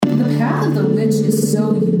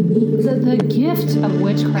the gift of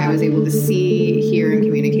witchcraft. I was able to see, hear, and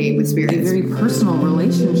communicate with spirits. A very personal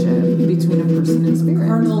relationship between a person and spirit.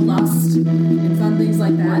 Carnal lust and fun things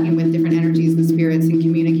like that. Working with different energies and spirits and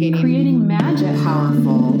communicating. Creating magic.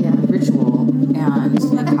 Powerful ritual and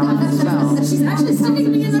powerful spell. She's actually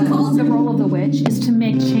sticking me in the cold. The role of the witch is to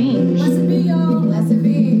make change. Blessed be, y'all. Blessed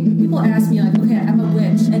be. People ask me, like, okay, I'm a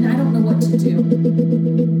witch, and I don't know what to do.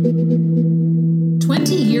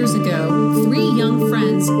 20 years ago, 3 young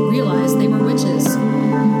friends realized they were witches.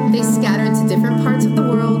 They scattered to different parts of the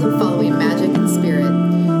world following magic and spirit.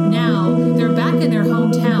 Now, they're back in their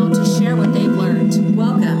hometown to share what they've learned.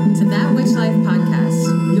 Welcome to That Witch Life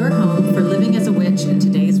Podcast, your home for living as a witch in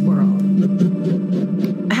today's world.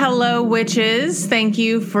 Hello, witches. Thank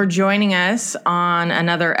you for joining us on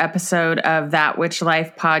another episode of That Witch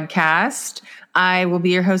Life Podcast. I will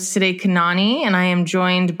be your host today, Kanani, and I am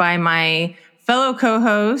joined by my fellow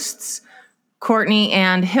co-hosts, Courtney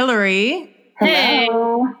and Hillary.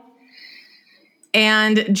 Hello.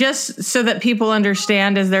 And just so that people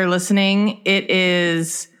understand as they're listening, it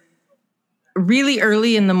is really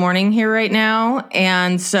early in the morning here right now.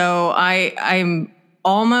 And so I'm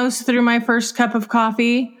almost through my first cup of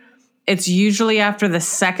coffee. It's usually after the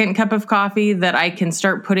second cup of coffee that I can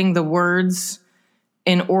start putting the words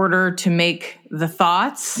in order to make the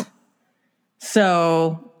thoughts.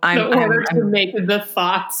 So to make the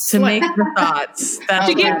thoughts. To make the thoughts.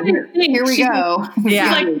 That's here we go.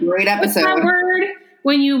 Yeah. Like, great episode. What's that word?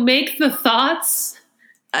 When you make the thoughts?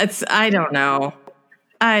 I don't know.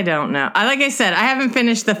 Like I said, I haven't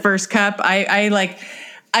finished the first cup.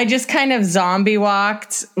 I just kind of zombie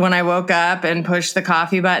walked when I woke up and pushed the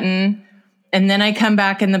coffee button. And then I come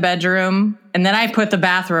back in the bedroom and then I put the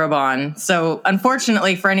bathrobe on. So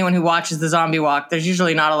unfortunately for anyone who watches the zombie walk, there's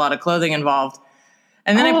usually not a lot of clothing involved.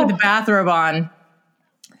 And then I put the bathrobe on.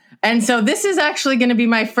 And so this is actually going to be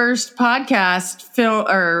my first podcast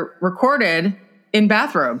recorded in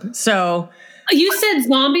bathrobe. So you said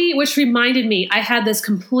zombie, which reminded me, I had this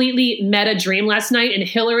completely meta dream last night, and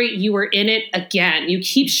Hillary, you were in it again. You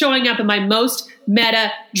keep showing up in my most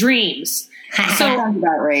meta dreams. So sounds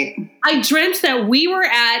about right. I dreamt that we were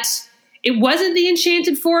it wasn't the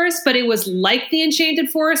Enchanted Forest, but it was like the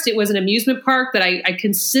Enchanted Forest. It was an amusement park that I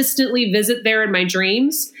consistently visit there in my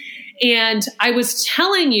dreams. And I was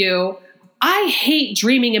telling you, I hate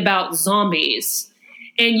dreaming about zombies.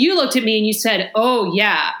 And you looked at me and you said, oh,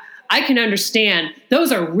 yeah, I can understand.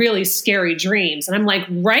 Those are really scary dreams. And I'm like,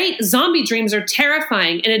 right? Zombie dreams are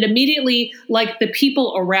terrifying. And it immediately, like, the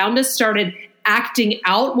people around us started acting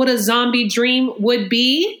out what a zombie dream would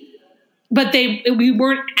be. But we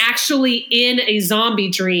weren't actually in a zombie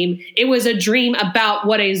dream. It was a dream about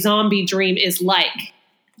what a zombie dream is like.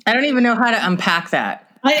 I don't even know how to unpack that.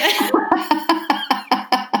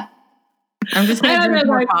 I'm just going to drink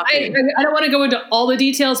more coffee. I don't want to go into all the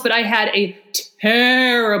details, but I had a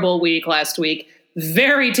terrible week last week.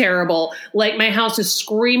 Very terrible. Like, my house is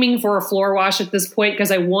screaming for a floor wash at this point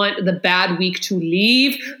because I want the bad week to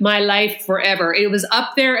leave my life forever. It was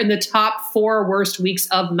up there in the top 4 worst weeks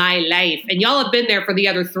of my life. And y'all have been there for the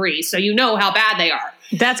other 3, so you know how bad they are.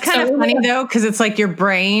 That's kind of funny, though, because it's like your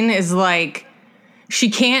brain is like, she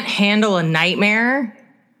can't handle a nightmare.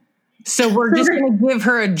 So we're just going to give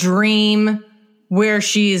her a dream where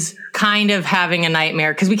she's kind of having a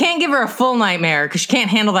nightmare, because we can't give her a full nightmare because she can't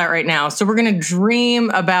handle that right now. So we're going to dream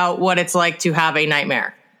about what it's like to have a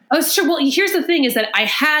nightmare. Oh, sure. Well, here's the thing is that I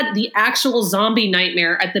had the actual zombie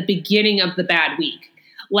nightmare at the beginning of the bad week.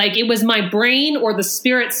 Like, it was my brain or the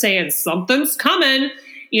spirit saying something's coming,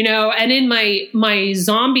 and in my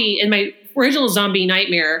original zombie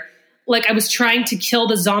nightmare, like, I was trying to kill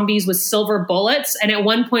the zombies with silver bullets. And at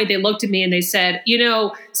one point they looked at me and they said,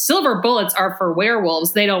 silver bullets are for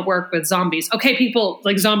werewolves. They don't work with zombies. Okay, people,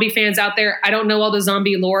 like, zombie fans out there, I don't know all the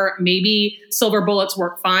zombie lore. Maybe silver bullets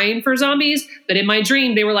work fine for zombies. But in my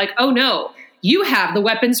dream, they were like, oh no, you have the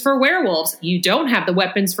weapons for werewolves. You don't have the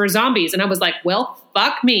weapons for zombies. And I was like, well,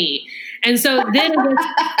 fuck me. And so then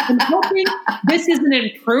I'm hoping this is an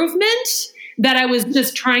improvement. That I was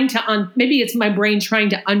just trying to, maybe it's my brain trying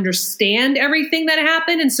to understand everything that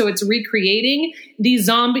happened. And so it's recreating these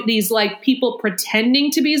like people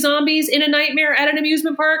pretending to be zombies in a nightmare at an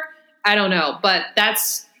amusement park. I don't know, but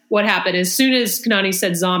that's what happened. As soon as Kanani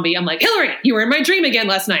said zombie, I'm like, Hillary, you were in my dream again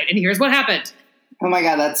last night. And here's what happened. Oh my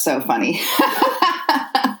God, that's so funny.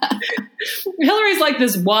 Hillary's like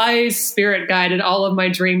this wise spirit guide in all of my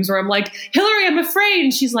dreams where I'm like, Hillary, I'm afraid.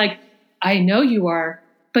 And she's like, I know you are.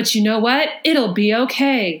 But you know what? It'll be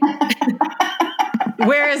okay.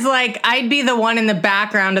 Whereas, like, I'd be the one in the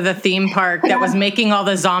background of the theme park that was making all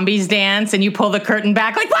the zombies dance, and you pull the curtain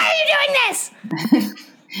back, like, why are you doing this?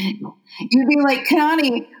 You'd be like,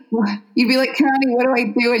 Kanani, what do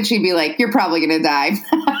I do? And she'd be like, you're probably going to die.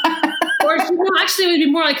 Or actually, it would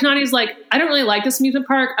be more like Kanani's like, I don't really like this amusement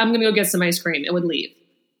park. I'm going to go get some ice cream. It would leave.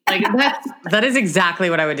 Like that is exactly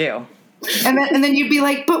what I would do. And then you'd be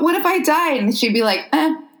like, but what if I died? And she'd be like,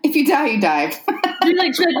 if you die, you die. She's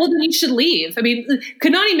like, well, then you should leave. I mean,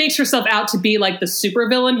 Kanani makes herself out to be like the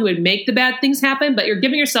supervillain who would make the bad things happen, but you're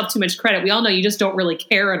giving yourself too much credit. We all know you just don't really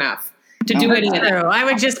care enough to do any of it. I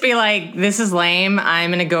would just be like, this is lame.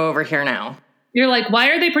 I'm going to go over here now. You're like, why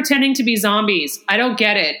are they pretending to be zombies? I don't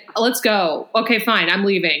get it. Let's go. Okay, fine. I'm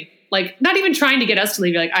leaving. Like, not even trying to get us to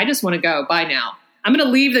leave. You're like, I just want to go. Bye now. I'm going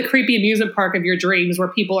to leave the creepy amusement park of your dreams where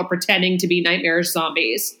people are pretending to be nightmarish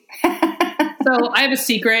zombies. So I have a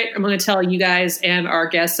secret. I'm going to tell you guys and our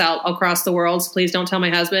guests out across the world. So please don't tell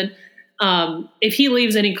my husband. If he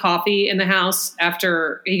leaves any coffee in the house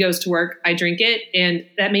after he goes to work, I drink it. And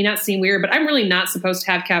that may not seem weird, but I'm really not supposed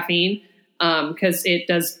to have caffeine because it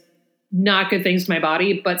does not good things to my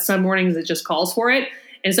body. But some mornings it just calls for it.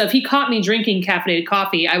 And so if he caught me drinking caffeinated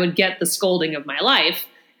coffee, I would get the scolding of my life.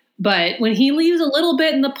 But when he leaves a little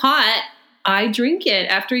bit in the pot, I drink it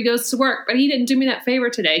after he goes to work. But he didn't do me that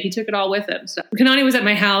favor today. He took it all with him. So Kanani was at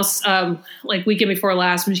my house like weekend before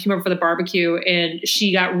last when she came over for the barbecue, and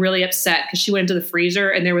she got really upset because she went into the freezer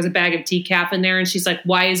and there was a bag of decaf in there. And she's like,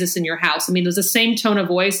 why is this in your house? I mean, there's the same tone of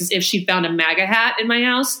voice as if she found a MAGA hat in my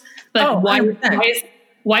house. But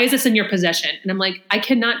why is this in your possession? And I'm like, I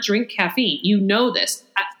cannot drink caffeine. You know this.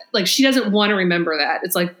 Like, she doesn't want to remember that.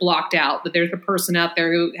 It's like blocked out that there's a person out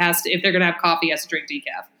there who has to, if they're going to have coffee, has to drink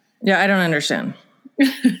decaf. Yeah, I don't understand.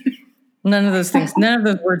 None of those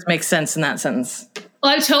words make sense in that sentence.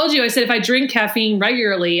 Well, I told you, I said, if I drink caffeine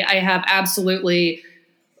regularly, I have absolutely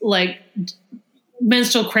like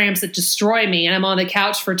menstrual cramps that destroy me. And I'm on the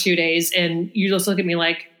couch for 2 days and you just look at me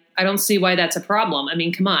like, I don't see why that's a problem. I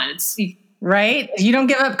mean, come on. Right? You don't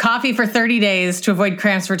give up coffee for 30 days to avoid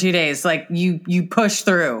cramps for 2 days. Like you push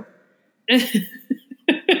through.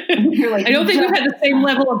 Like, I don't think we've had the same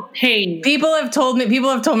level of pain. People have told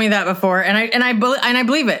me that before, and I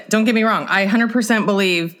believe it. Don't get me wrong. I 100%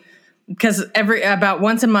 believe, because about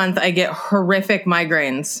once a month I get horrific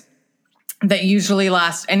migraines that usually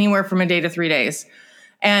last anywhere from a day to 3 days.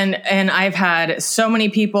 And I've had so many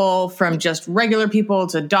people, from just regular people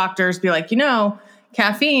to doctors, be like,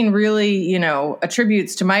 caffeine really,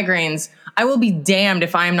 attributes to migraines. I will be damned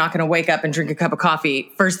if I'm not going to wake up and drink a cup of coffee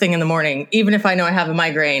first thing in the morning, even if I know I have a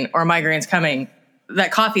migraine or a migraine's coming.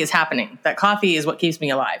 That coffee is happening. That coffee is what keeps me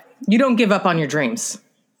alive. You don't give up on your dreams.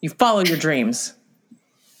 You follow your dreams.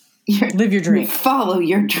 Live your dream. Follow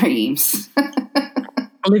your dreams.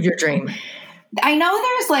 Live your dream. I know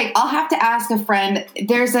there's I'll have to ask a friend.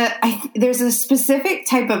 There's a specific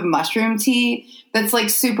type of mushroom tea that's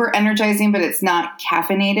super energizing, but it's not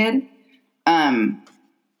caffeinated.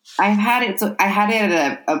 I had it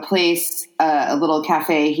at a place, a little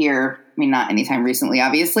cafe here. I mean, not anytime recently,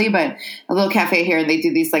 obviously, but a little cafe here. And they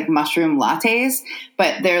do these mushroom lattes,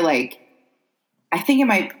 but they're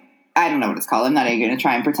I don't know what it's called. I'm not even going to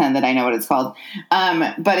try and pretend that I know what it's called.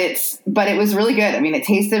 But it was really good. I mean, it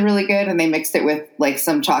tasted really good, and they mixed it with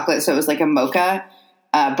some chocolate. So it was like a mocha.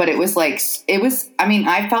 But it was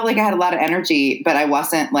I felt like I had a lot of energy, but I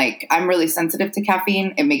wasn't I'm really sensitive to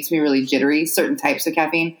caffeine. It makes me really jittery, certain types of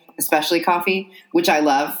caffeine, especially coffee, which I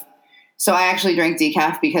love. So I actually drink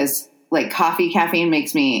decaf because coffee caffeine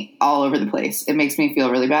makes me all over the place. It makes me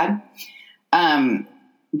feel really bad.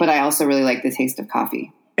 But I also really like the taste of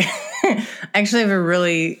coffee. I actually have a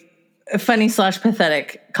really funny /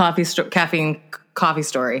 pathetic caffeine coffee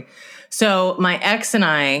story. So my ex and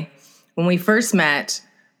I, when we first met,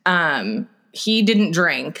 he didn't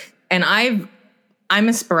drink, and I'm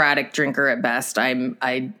a sporadic drinker at best.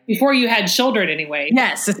 Before you had children, anyway.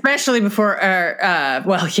 Yes, especially before.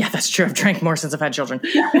 Well, yeah, that's true. I've drank more since I've had children,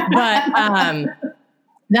 but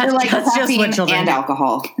that's just what children and do.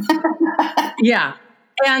 Alcohol. Yeah.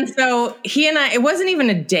 And so he and I, it wasn't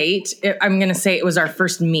even a date. I'm going to say it was our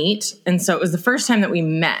first meet. And so it was the first time that we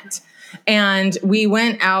met. And we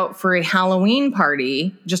went out for a Halloween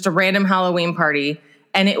party, just a random Halloween party.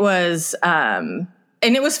 And it was fun.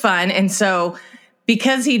 And so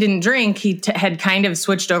because he didn't drink, he had kind of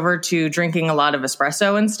switched over to drinking a lot of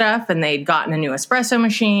espresso and stuff. And they'd gotten a new espresso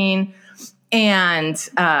machine. And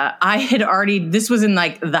I had already, this was in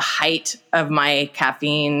the height of my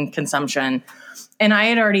caffeine consumption. And I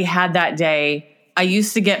had already had that day. I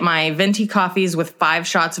used to get my venti coffees with 5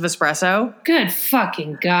 shots of espresso. Good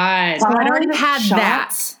fucking God. So I'd already had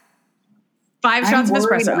that. 5 shots of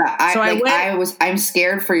espresso. I'm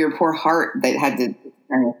scared for your poor heart that had to.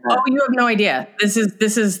 Oh, you have no idea. This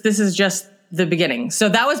is just the beginning. So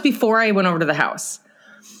that was before I went over to the house.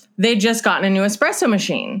 They'd just gotten a new espresso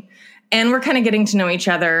machine and we're kind of getting to know each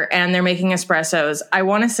other and they're making espressos. I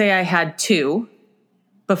want to say I had 2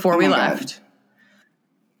 before we left.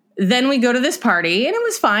 Then we go to this party and it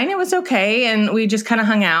was fine. It was okay. And we just kind of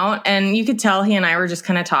hung out and you could tell he and I were just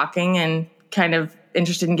kind of talking and kind of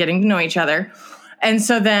interested in getting to know each other. And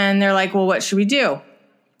so then they're like, well, what should we do?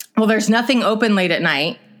 Well, there's nothing open late at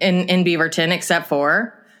night in Beaverton except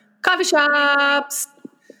for coffee shops.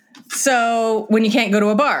 So when you can't go to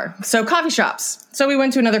a bar, so coffee shops. So we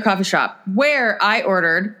went to another coffee shop where I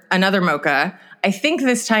ordered another mocha. I think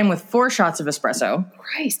this time with 4 shots of espresso.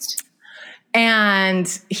 Christ. And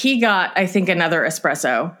he got, I think, another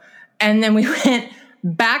espresso. And then we went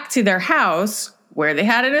back to their house where they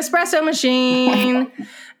had an espresso machine.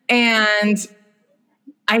 And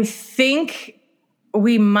I think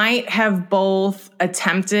we might have both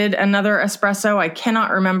attempted another espresso. I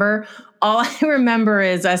cannot remember. All I remember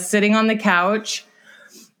is us sitting on the couch.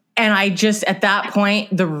 And I just, at that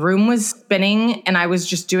point, the room was spinning and I was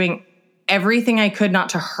just doing everything I could not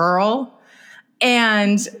to hurl.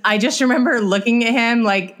 And I just remember looking at him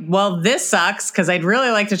like, well, this sucks because I'd really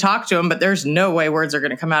like to talk to him, but there's no way words are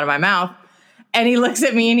going to come out of my mouth. And he looks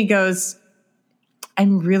at me and he goes,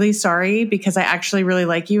 I'm really sorry because I actually really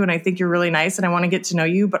like you and I think you're really nice and I want to get to know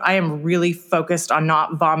you, but I am really focused on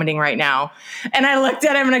not vomiting right now. And I looked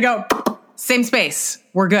at him and I go, same space.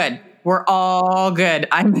 We're good. We're all good.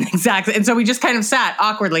 I'm exactly. And so we just kind of sat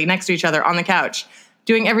awkwardly next to each other on the couch,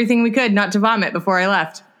 doing everything we could not to vomit before I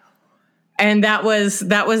left. And that was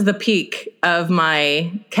the peak of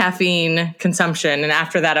my caffeine consumption. And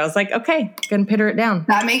after that, I was like, okay, gonna pitter it down.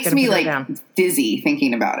 That makes me like dizzy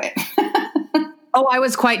thinking about it. Oh, I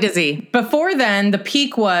was quite dizzy. Before then, the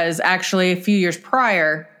peak was actually a few years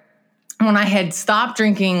prior when I had stopped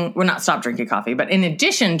drinking, well, not stopped drinking coffee, but in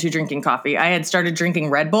addition to drinking coffee, I had started drinking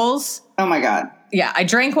Red Bulls. Oh my God. Yeah, I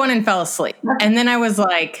drank one and fell asleep. And then I was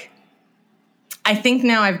like, I think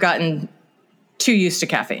now I've gotten too used to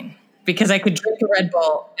caffeine because I could drink a Red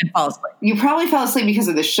Bull and fall asleep. You probably fell asleep because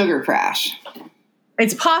of the sugar crash.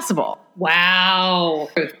 It's possible. Wow.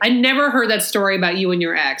 I never heard that story about you and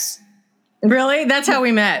your ex. Really? That's how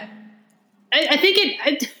we met. I think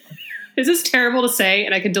is this terrible to say,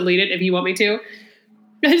 and I can delete it if you want me to.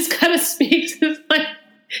 I just kind of speak to like,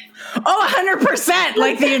 oh, 100%.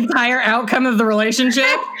 Like the entire outcome of the relationship.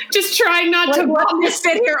 Just trying not to let's just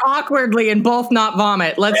sit here awkwardly and both not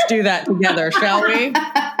vomit. Let's do that together, shall we?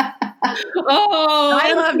 Oh,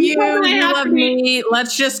 I love you. You love me.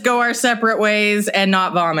 Let's just go our separate ways and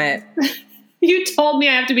not vomit. You told me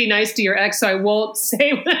I have to be nice to your ex, so I won't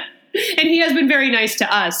say what. And he has been very nice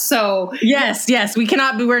to us. So yes,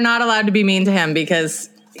 we're not allowed to be mean to him because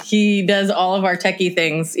he does all of our techie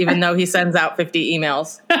things, even though he sends out 50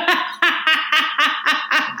 emails.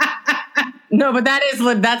 No, but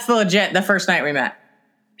that's legit the first night we met.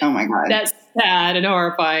 Oh my God. That's sad and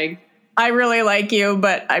horrifying. I really like you,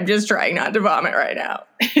 but I'm just trying not to vomit right now.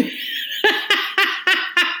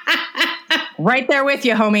 Right there with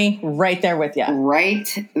you, homie. Right there with you. Right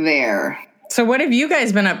there. So what have you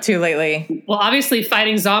guys been up to lately? Well, obviously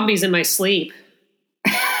fighting zombies in my sleep.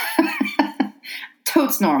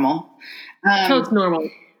 Totes normal. Totes normal.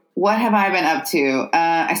 What have I been up to?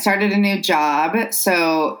 I started a new job,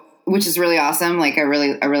 which is really awesome. Like I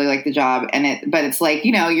really like the job, but it's like,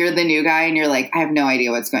 you're the new guy and you're like, I have no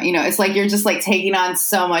idea what's going. It's like you're just like taking on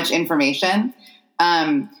so much information.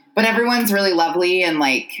 But everyone's really lovely and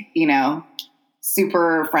like,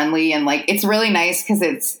 super friendly and like it's really nice because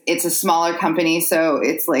it's a smaller company, so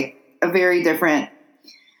it's like a very different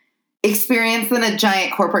experience than a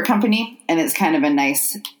giant corporate company, and it's kind of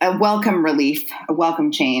a welcome relief, a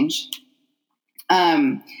welcome change.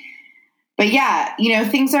 But yeah,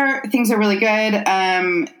 things are really good.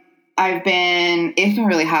 It's been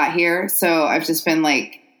really hot here, so I've just been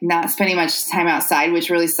like not spending much time outside, which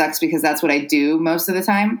really sucks because that's what I do most of the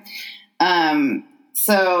time.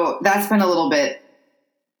 So that's been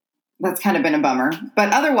that's kind of been a bummer,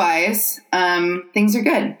 but otherwise, things are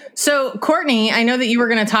good. So Courtney, I know that you were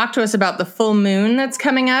going to talk to us about the full moon that's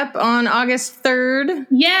coming up on August 3rd.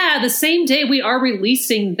 Yeah, the same day we are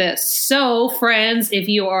releasing this. So friends, if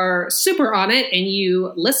you are super on it and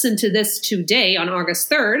you listen to this today on August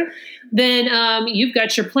 3rd, then you've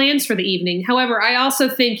got your plans for the evening. However, I also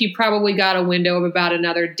think you probably got a window of about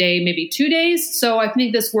another day, maybe 2 days. So I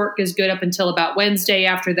think this work is good up until about Wednesday.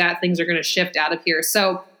 After that, things are going to shift out of here.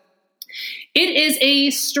 So it is a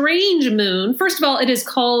strange moon. First of all, it is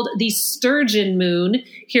called the sturgeon moon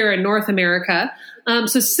here in North America.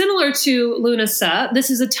 So similar to Lunar, this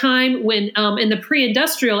is a time when in the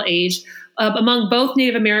pre-industrial age, among both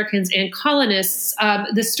Native Americans and colonists.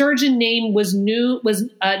 The sturgeon name was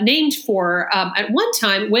named for at one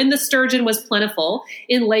time when the sturgeon was plentiful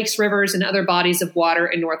in lakes, rivers, and other bodies of water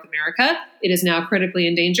in North America. It is now critically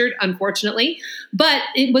endangered, unfortunately, but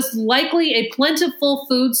it was likely a plentiful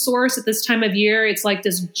food source at this time of year. It's like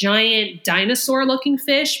this giant dinosaur-looking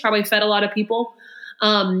fish, probably fed a lot of people.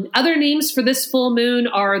 Other names for this full moon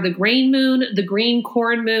are the grain moon, the green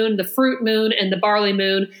corn moon, the fruit moon, and the barley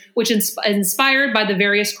moon, which is inspired by the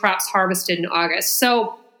various crops harvested in August.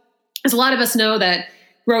 So, as a lot of us know that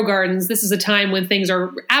grow gardens, this is a time when things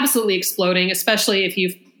are absolutely exploding, especially if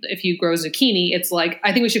you grow zucchini. It's like,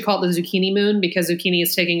 I think we should call it the zucchini moon because zucchini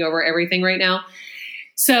is taking over everything right now.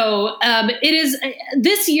 So it is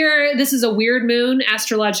this year. This is a weird moon,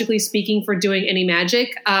 astrologically speaking, for doing any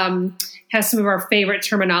magic. Has some of our favorite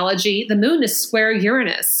terminology. The moon is square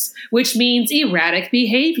Uranus, which means erratic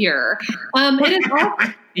behavior. It is all-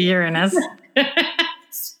 Uranus.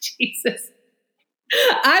 Jesus.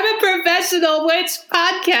 I'm a professional witch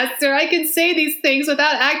podcaster. I can say these things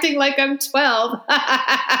without acting like I'm 12.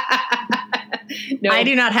 No. I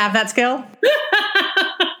do not have that skill.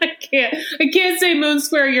 I can't say moon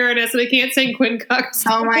square Uranus, and I can't say quincunx.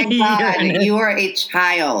 Oh my God, you are a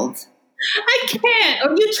child. I can't.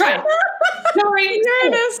 Oh, you try. Sorry,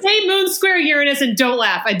 Uranus. Say moon square Uranus and don't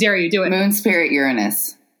laugh. I dare you. Do it. Moon spirit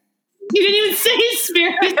Uranus. You didn't even say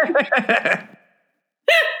spirit.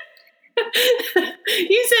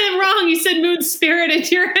 You said it wrong. You said moon spirit and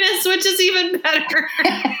Uranus, which is even better.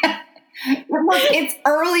 Look, it's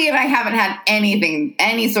early and I haven't had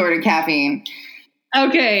any sort of caffeine.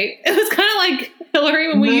 Okay. It was kind of like Hillary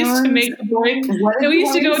when we used to make the boys. We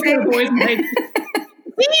used to go to the boys' night.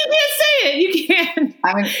 You can't say it. You can't.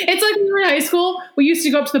 It's like when we were in high school. We used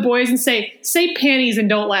to go up to the boys and say panties and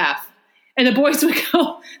don't laugh. And the boys would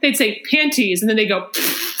go, they'd say panties. And then they go,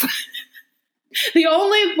 The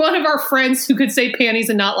only one of our friends who could say panties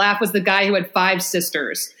and not laugh was the guy who had 5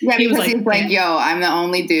 sisters. Yeah, because he's like, yo, I'm the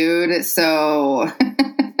only dude, so...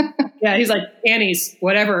 Yeah, he's like, panties,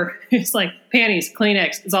 whatever. It's like, panties,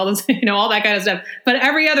 Kleenex, it's all this, all that kind of stuff. But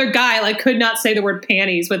every other guy, could not say the word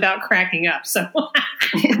panties without cracking up, so...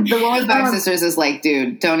 The one with 5 sisters is like,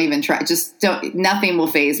 dude, don't even try. Just don't, nothing will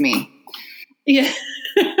faze me. Yeah.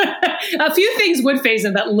 A few things would phase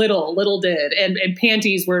him, but little did. And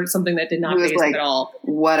panties were something that did not phase him at all.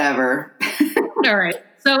 Whatever. All right.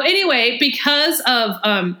 So anyway, because of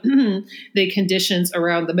the conditions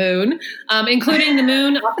around the moon, including the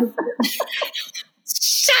moon.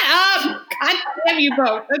 Shut up! God damn you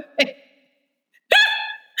both. Okay.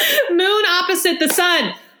 Moon opposite the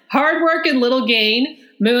sun. Hard work and little gain.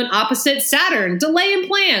 Moon opposite Saturn. Delay in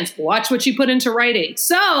plans. Watch what you put into writing.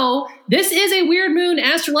 So this is a weird moon,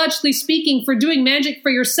 astrologically speaking, for doing magic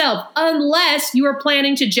for yourself. Unless you are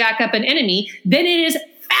planning to jack up an enemy, then it is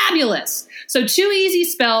fabulous. So 2 easy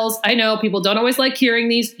spells. I know people don't always like hearing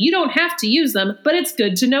these. You don't have to use them, but it's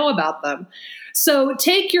good to know about them. So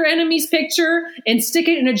take your enemy's picture and stick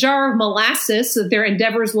it in a jar of molasses so that their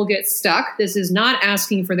endeavors will get stuck. This is not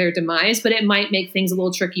asking for their demise, but it might make things a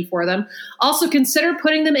little tricky for them. Also consider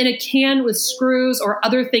putting them in a can with screws or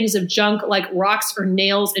other things of junk like rocks or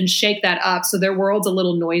nails and shake that up so their world's a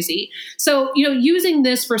little noisy. So, using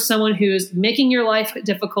this for someone who's making your life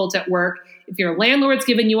difficult at work, if your landlord's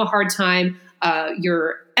giving you a hard time,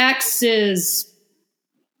 your ex is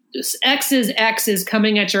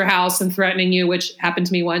coming at your house and threatening you, which happened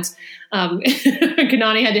to me once.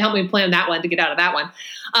 Kanani had to help me plan that one to get out of that one.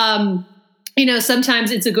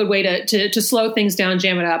 Sometimes it's a good way to slow things down,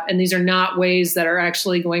 jam it up. And these are not ways that are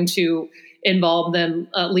actually going to involve them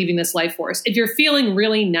leaving this life force. If you're feeling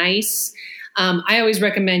really nice, I always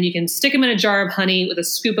recommend you can stick them in a jar of honey with a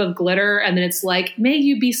scoop of glitter. And then it's like, may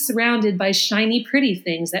you be surrounded by shiny, pretty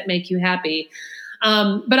things that make you happy.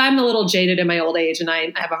 But I'm a little jaded in my old age and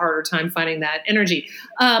I have a harder time finding that energy.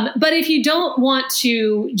 But if you don't want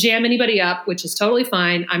to jam anybody up, which is totally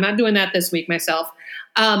fine, I'm not doing that this week myself.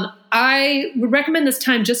 I would recommend this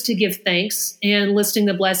time just to give thanks and listing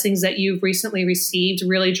the blessings that you've recently received,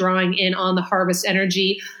 really drawing in on the harvest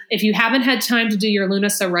energy. If you haven't had time to do your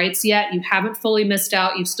Lunasa rites yet, you haven't fully missed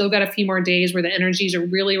out. You've still got a few more days where the energies are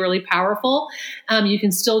really, really powerful. You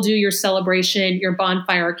can still do your celebration, your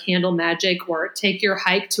bonfire candle magic, or take your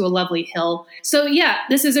hike to a lovely hill. So yeah,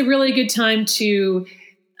 this is a really good time to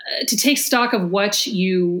take stock of what's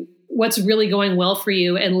really going well for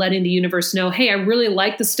you and letting the universe know, hey, I really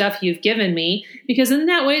like the stuff you've given me, because in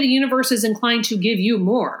that way, the universe is inclined to give you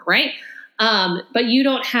more, right? But you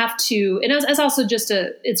don't have to, and it's also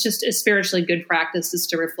it's just a spiritually good practice is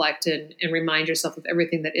to reflect and remind yourself of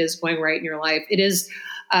everything that is going right in your life. It is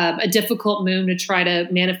a difficult moon to try to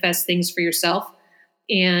manifest things for yourself.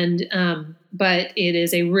 And, but it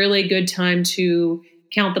is a really good time to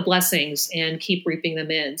count the blessings and keep reaping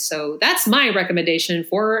them in. So that's my recommendation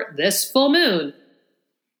for this full moon.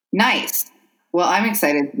 Nice. Well, I'm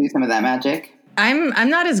excited to do some of that magic. I'm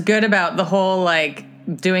not as good about the whole like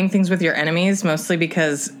doing things with your enemies, mostly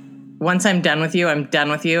because once I'm done with you, I'm done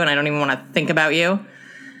with you, and I don't even want to think about you.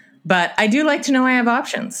 But I do like to know I have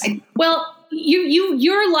options. Well,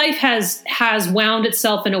 your life has wound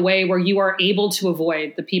itself in a way where you are able to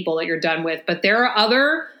avoid the people that you're done with. But there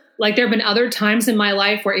have been other times in my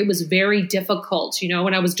life where it was very difficult,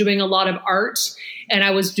 when I was doing a lot of art and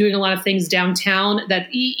I was doing a lot of things downtown, that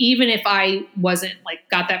even if I wasn't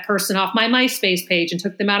got that person off my MySpace page and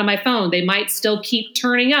took them out of my phone, they might still keep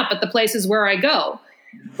turning up at the places where I go.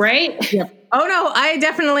 Right? Yep. Oh no, I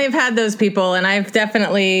definitely have had those people, and I've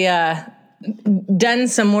definitely done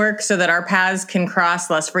some work so that our paths can cross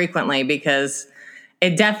less frequently, because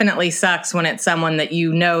it definitely sucks when it's someone that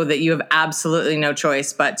you know that you have absolutely no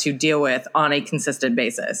choice but to deal with on a consistent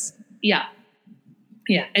basis. Yeah.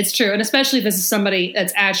 Yeah, it's true. And especially if this is somebody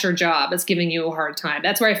that's at your job that's giving you a hard time.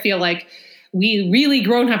 That's where I feel like we really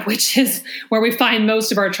grown-up witches, where we find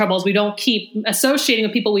most of our troubles. We don't keep associating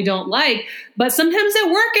with people we don't like, but sometimes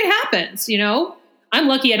at work it happens, I'm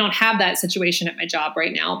lucky I don't have that situation at my job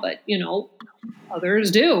right now, but,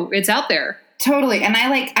 others do. It's out there. Totally. And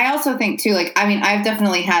I also think too, I've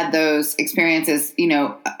definitely had those experiences,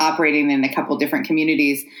 operating in a couple different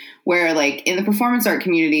communities where in the performance art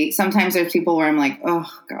community, sometimes there's people where I'm like, oh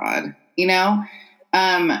God,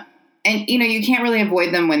 and, you can't really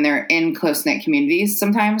avoid them when they're in close-knit communities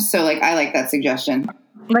sometimes. So, I like that suggestion.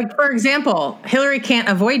 For example, Hillary can't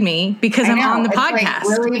avoid me because I'm on the podcast.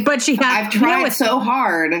 Really, but she has. I've tried so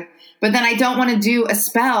hard, but then I don't want to do a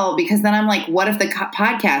spell because then I'm like, what if the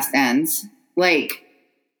podcast ends?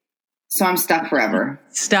 So I'm stuck forever.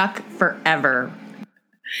 Stuck forever.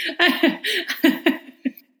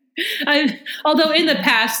 Although in the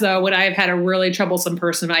past, though, when I've had a really troublesome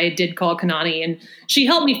person, I did call Kanani, and she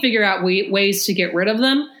helped me figure out ways to get rid of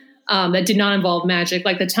them that did not involve magic.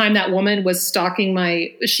 Like the time that woman was stalking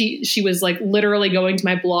she was literally going to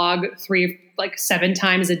my blog 7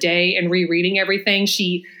 times a day and rereading everything.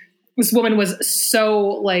 This woman was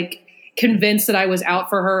so convinced that I was out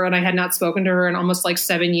for her, and I had not spoken to her in almost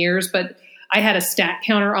 7 years, but I had a stat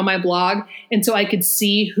counter on my blog, and so I could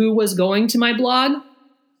see who was going to my blog.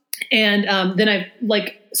 And then I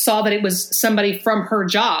saw that it was somebody from her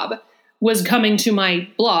job was coming to my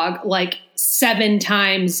blog 7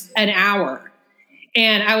 times an hour.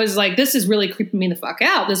 And I was like, this is really creeping me the fuck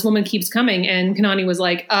out. This woman keeps coming. And Kanani was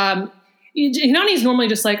like, Kanani's normally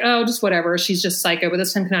just oh, just whatever. She's just psycho. But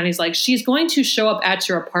this time Kanani's she's going to show up at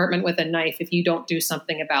your apartment with a knife if you don't do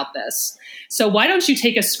something about this. So why don't you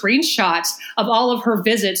take a screenshot of all of her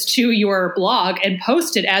visits to your blog and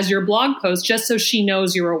post it as your blog post just so she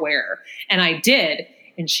knows you're aware? And I did.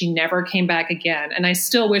 And she never came back again. And I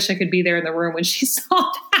still wish I could be there in the room when she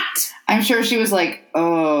saw that. I'm sure she was like,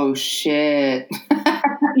 oh, shit.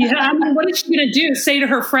 Yeah, what is she going to do? Say to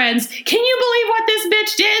her friends, can you believe what this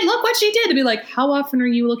bitch did? Look what she did. To be like, how often are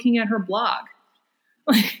you looking at her blog?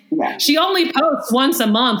 Yeah. She only posts once a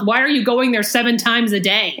month. Why are you going there 7 times a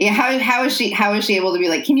day? Yeah, how is she able to be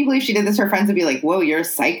like, can you believe she did this? Her friends would be like, whoa, you're a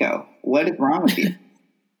psycho. What is wrong with you?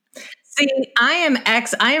 See, I am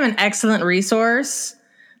an excellent resource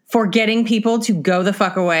for getting people to go the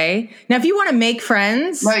fuck away. Now, if you want to make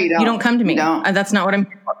friends, no, you don't come to me. You don't. That's not what I'm.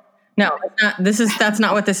 No, that's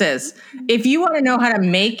not what this is. If you want to know how to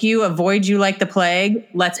make you avoid you like the plague,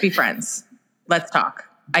 let's be friends. Let's talk.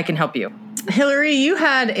 I can help you. Hillary, you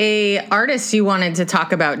had a artist you wanted to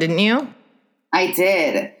talk about, didn't you? I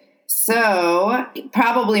did. So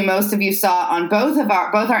probably most of you saw on both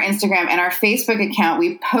our Instagram and our Facebook account,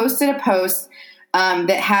 we posted a post that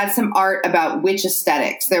had some art about witch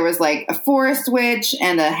aesthetics. There was a forest witch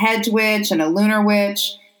and a hedge witch and a lunar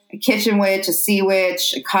witch, a kitchen witch, a sea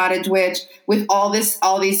witch, a cottage witch, with all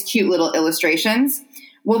these cute little illustrations.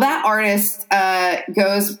 Well, that artist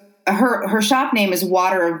her shop name is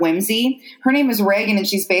Water of Whimsy. Her name is Reagan, and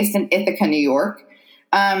she's based in Ithaca, New York.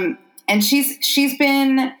 And she's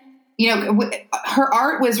been, her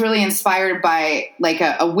art was really inspired by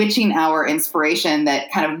a witching hour inspiration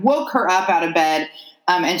that kind of woke her up out of bed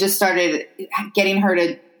and just started getting her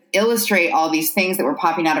to illustrate all these things that were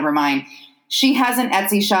popping out of her mind. She has an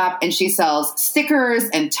Etsy shop, and she sells stickers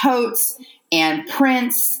and totes and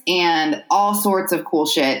prints and all sorts of cool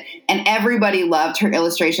shit. And everybody loved her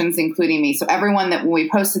illustrations, including me. So when we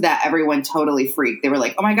posted that, everyone totally freaked. They were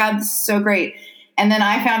like, oh my God, this is so great. And then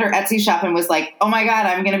I found her Etsy shop and was like, oh my God,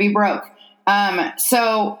 I'm going to be broke.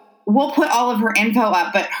 So we'll put all of her info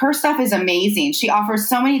up, but her stuff is amazing. She offers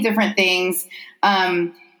so many different things.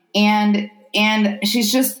 And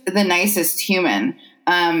she's just the nicest human.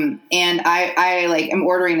 And I like am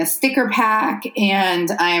ordering a sticker pack,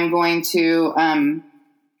 and I am going to,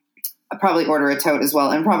 probably order a tote as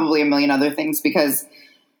well, and probably a million other things because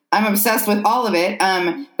I'm obsessed with all of it.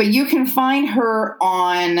 But you can find her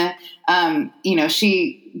on,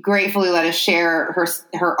 she gratefully let us share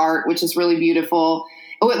her art, which is really beautiful.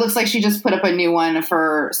 Oh, it looks like she just put up a new one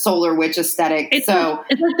for Solar Witch Aesthetic. It's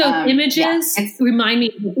like those images remind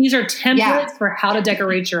me, these are templates for how to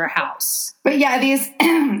decorate your house. But yeah, these,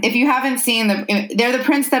 if you haven't seen they're the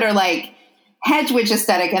prints that are like Hedge Witch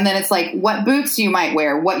Aesthetic. And then it's like what boots you might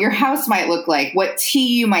wear, what your house might look like, what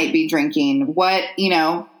tea you might be drinking, what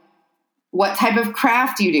type of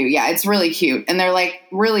craft you do. Yeah, it's really cute. And they're like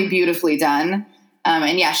really beautifully done.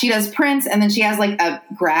 And yeah, she does prints, and then she has like a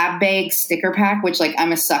grab bag sticker pack, which like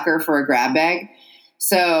I'm a sucker for a grab bag.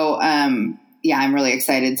 So, yeah, I'm really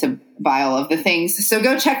excited to buy all of the things. So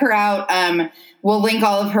go check her out. We'll link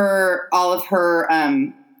all of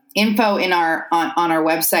her info in on our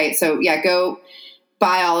website. So yeah, go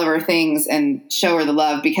buy all of her things and show her the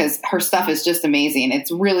love because her stuff is just amazing.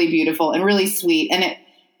 It's really beautiful and really sweet. And it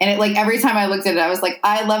like every time I looked at it, I was like,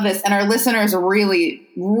 I love this. And our listeners really,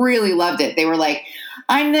 really loved it. They were like,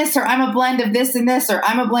 I'm this, or I'm a blend of this and this, or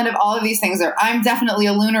I'm a blend of all of these things, or I'm definitely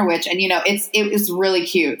a lunar witch. And it was really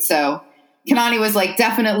cute. So Kanani was like,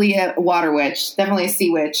 definitely a water witch, definitely a sea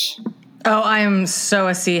witch. Oh, I am so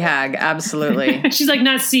a sea hag. Absolutely. She's like,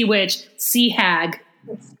 not sea witch, sea hag.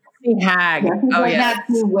 Sea hag. Yeah, oh, like yes.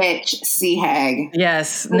 Not sea witch, sea hag. Yes.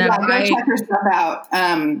 So, no, yeah, go check her stuff out.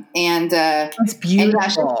 It's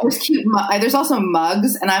beautiful. And, there's cute. There's also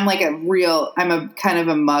mugs, and I'm a kind of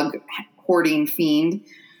a mug hoarding fiend.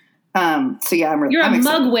 So yeah, You're I'm a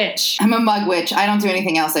excited. mug witch. I'm a mug witch. I don't do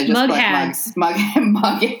anything else. I just Mug collect hag. mugs. Mug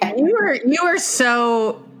hag. You are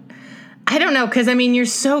so, I don't know, because I mean, you're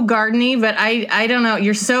so gardeny, but I don't know.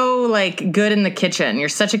 You're so like good in the kitchen. You're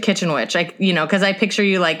such a kitchen witch. Because I picture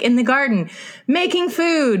you like in the garden, making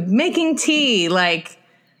food, making tea. Like,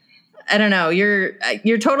 I don't know.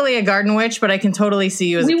 You're totally a garden witch, but I can totally see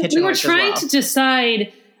you as a kitchen witch. We were trying to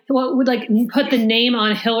decide what would like put the name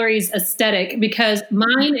on Hillary's aesthetic because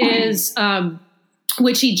mine is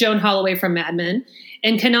witchy Joan Holloway from Mad Men,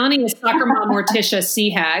 and Kanani is soccer mom Morticia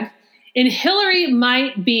Sea Hag, and Hillary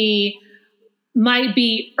might be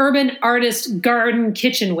urban artist garden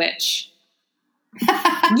kitchen witch.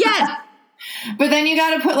 Yes. But then you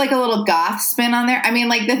got to put like a little goth spin on there. I mean,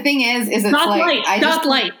 like the thing is it's goth like light.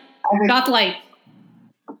 Goth light.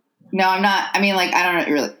 No, I'm not. I mean, like I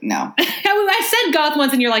don't really. No. I said goth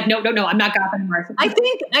once, and you're like, no, I'm not goth anymore. I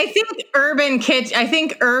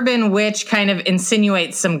think urban witch kind of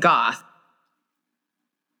insinuates some goth.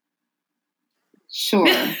 Sure.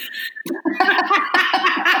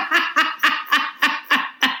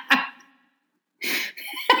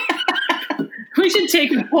 We should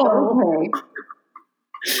take a poll. Okay.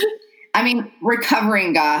 I mean,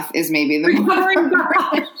 recovering goth is maybe the Recovering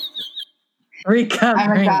goth. Recovering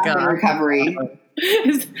I'm a goth in goth. recovery.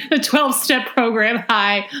 It's a 12-step program.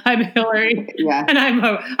 Hi, I'm Hillary. Yeah. And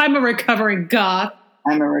I'm a recovering goth.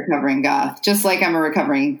 I'm a recovering goth, just like I'm a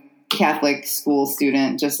recovering Catholic school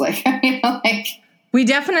student, just like, We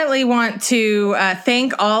definitely want to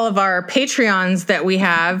thank all of our Patreons that we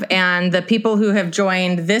have and the people who have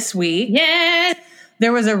joined this week. Yes.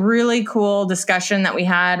 There was a really cool discussion that we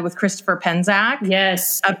had with Christopher Penzak.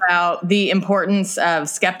 Yes. About the importance of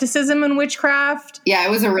skepticism in witchcraft. Yeah, it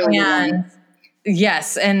was a really good one.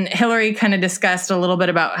 Yes. And Hillary kind of discussed a little bit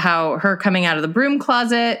about how her coming out of the broom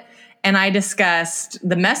closet. And I discussed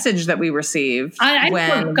the message that we received. I'd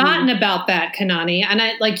forgotten about that, Kanani. And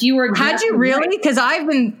you were. Had you really? Because I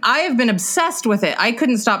have been obsessed with it. I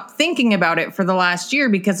couldn't stop thinking about it for the last year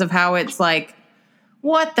because of how it's like,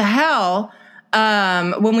 what the hell?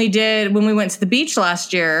 When we went to the beach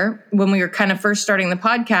last year, when we were kind of first starting the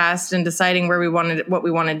podcast and deciding what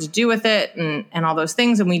we wanted to do with it and all those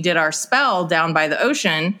things. And we did our spell down by the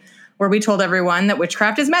ocean where we told everyone that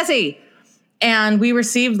witchcraft is messy. And we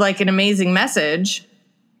received like an amazing message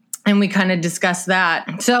and we kind of discussed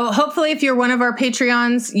that. So hopefully if you're one of our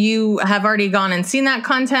Patreons, you have already gone and seen that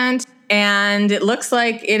content. And it looks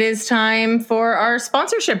like it is time for our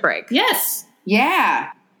sponsorship break. Yes.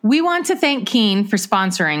 Yeah. We want to thank Keen for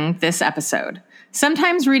sponsoring this episode.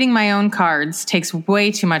 Sometimes reading my own cards takes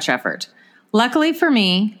way too much effort. Luckily for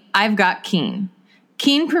me, I've got Keen.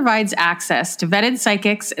 Keen provides access to vetted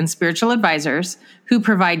psychics and spiritual advisors who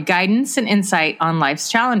provide guidance and insight on life's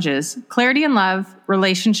challenges, clarity in love,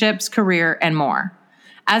 relationships, career, and more.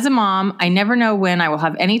 As a mom, I never know when I will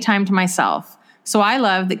have any time to myself, so I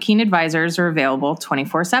love that Keen advisors are available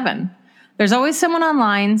 24/7. There's always someone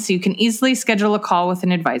online, so you can easily schedule a call with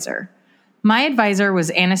an advisor. My advisor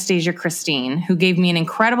was Anastasia Christine, who gave me an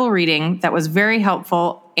incredible reading that was very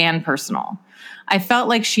helpful and personal. I felt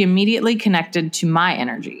like she immediately connected to my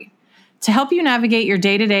energy. To help you navigate your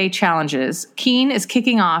day-to-day challenges, Keen is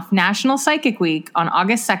kicking off National Psychic Week on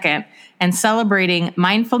August 2nd and celebrating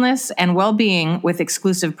mindfulness and well-being with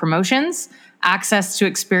exclusive promotions, access to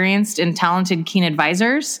experienced and talented Keen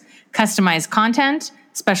advisors, customized content,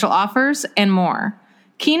 special offers, and more.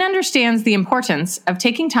 Keen understands the importance of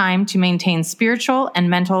taking time to maintain spiritual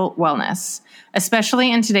and mental wellness,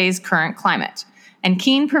 especially in today's current climate, and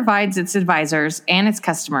Keen provides its advisors and its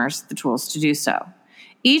customers the tools to do so.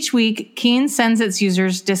 Each week, Keen sends its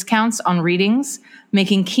users discounts on readings,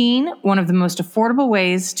 making Keen one of the most affordable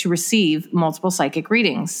ways to receive multiple psychic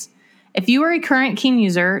readings. If you are a current Keen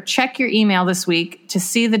user, check your email this week to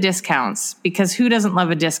see the discounts, because who doesn't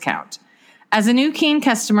love a discount? As a new Keen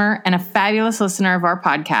customer and a fabulous listener of our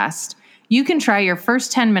podcast, you can try your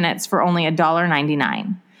first 10 minutes for only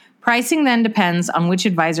 $1.99. Pricing then depends on which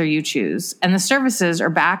advisor you choose, and the services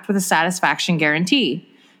are backed with a satisfaction guarantee.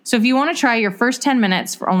 So if you want to try your first 10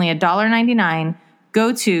 minutes for only $1.99,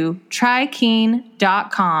 go to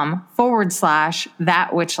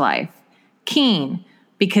trykeen.com/thatwitchlife. Keen,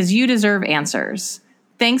 because you deserve answers.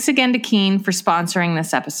 Thanks again to Keen for sponsoring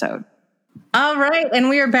this episode. All right, and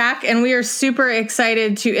we are back, and we are super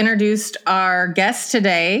excited to introduce our guest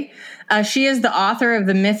today. She is the author of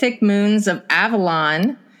The Mythic Moons of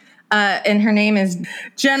Avalon, and her name is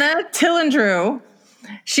Jhenah Telyndru.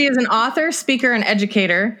 She is an author, speaker, and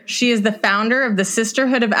educator. She is the founder of the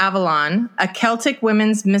Sisterhood of Avalon, a Celtic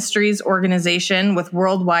women's mysteries organization with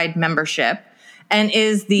worldwide membership, and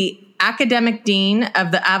is the academic dean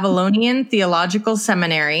of the Avalonian Theological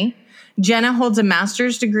Seminary. Jhenah holds a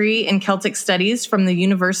master's degree in Celtic studies from the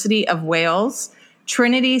University of Wales,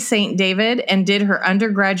 Trinity St. David, and did her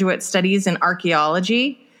undergraduate studies in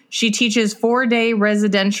archaeology. She teaches 4-day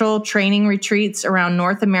residential training retreats around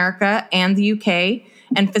North America and the UK,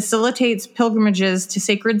 and facilitates pilgrimages to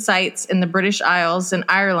sacred sites in the British Isles and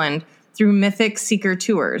Ireland through Mythic Seeker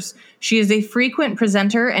tours. She is a frequent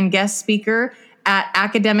presenter and guest speaker at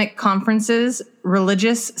academic conferences,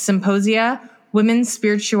 religious symposia, women's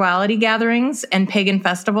spirituality gatherings, and pagan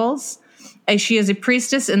festivals. She is a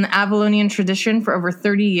priestess in the Avalonian tradition for over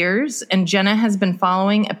 30 years, and Jhenah has been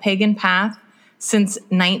following a pagan path since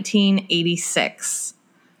 1986.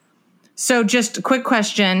 So just a quick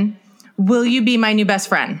question. Will you be my new best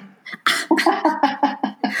friend?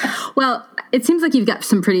 Well, it seems like you've got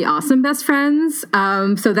some pretty awesome best friends.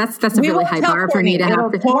 So that's a really high bar for me to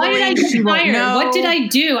have. Why did I get fired? What did I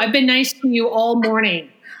do? I've been nice to you all morning.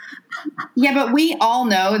 Yeah, but we all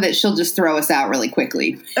know that she'll just throw us out really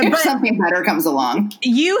quickly if something better comes along.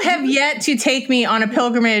 You have yet to take me on a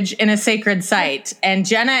pilgrimage in a sacred site, and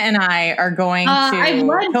Jhenah and I are going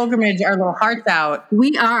to pilgrimage our little hearts out.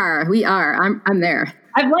 We are. I'm there.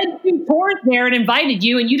 I've led 2 tours there and invited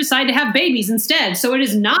you, and you decided to have babies instead. So it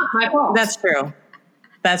is not my fault. That's true.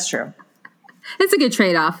 It's a good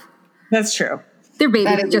trade-off. That's true. They're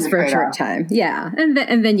babies just for a short time. Yeah. And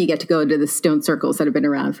then you get to go into the stone circles that have been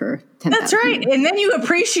around for 10,000 That's right. years. And then you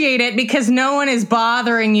appreciate it because no one is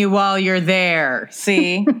bothering you while you're there.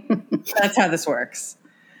 See? That's how this works.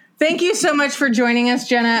 Thank you so much for joining us,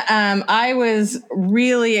 Jhenah. I was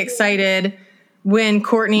really excited when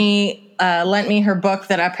Courtney lent me her book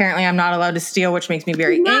that apparently I'm not allowed to steal, which makes me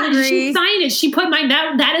very angry. She signed it. She put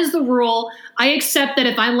that is the rule. I accept that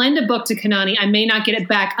if I lend a book to Kanani, I may not get it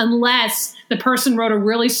back unless the person wrote a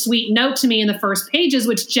really sweet note to me in the first pages,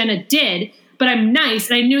 which Jhenah did. But I'm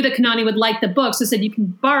nice, and I knew that Kanani would like the book, so I said, you can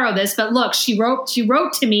borrow this. But look, she wrote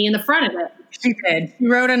to me in the front of it. She did. She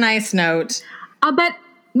wrote a nice note. I'll bet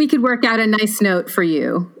we could work out a nice note for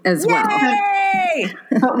you as well. Yay!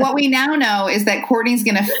 But what we now know is that Courtney's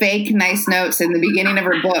going to fake nice notes in the beginning of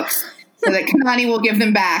her books so that Kanani will give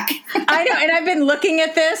them back. I know, and I've been looking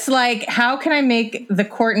at this like, how can I make the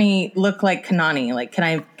Courtney look like Kanani? Like, can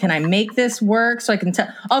I make this work so I can tell?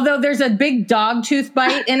 Although there's a big dog tooth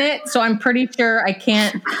bite in it, so I'm pretty sure I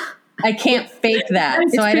can't fake that.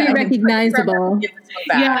 It's so pretty recognizable.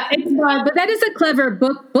 Yeah, but that is a clever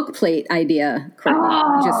book plate idea,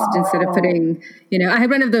 Courtney. Just instead of putting, I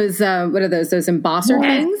had one of those, those embosser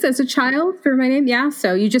things as a child for my name. Yeah,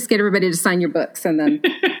 so you just get everybody to sign your books, and then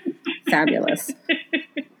fabulous.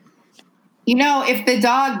 If the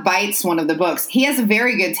dog bites one of the books, he has a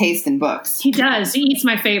very good taste in books. He does. He eats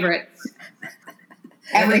my favorite.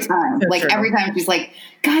 Every time. Every time she's like,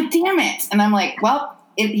 God damn it. And I'm like, well,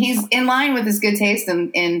 he's in line with his good taste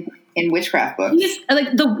in witchcraft books. He's,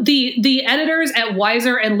 like the editors at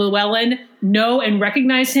Weiser and Llewellyn know and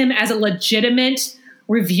recognize him as a legitimate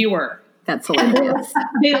reviewer. That's hilarious.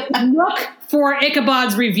 They look for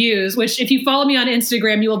Ichabod's reviews, which if you follow me on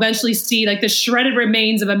Instagram, you will eventually see like the shredded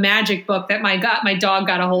remains of a Magick book that my dog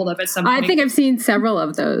got a hold of at some point. I think I've seen several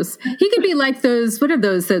of those. He could be like those, what are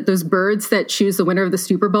those birds that choose the winner of the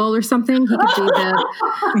Super Bowl or something? He could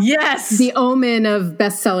be the omen of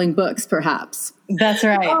best-selling books, perhaps. That's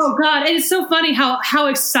right. Oh God. And it's so funny how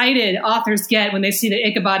excited authors get when they see that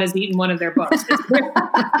Ichabod has eaten one of their books.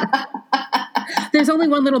 There's only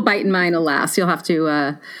one little bite in mine, alas. You'll have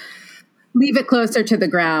to leave it closer to the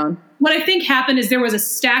ground. What I think happened is there was a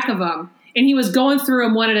stack of them and he was going through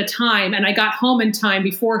them one at a time. And I got home in time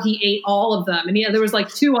before he ate all of them. And there was like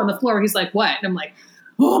 2 on the floor. He's like, what? And I'm like,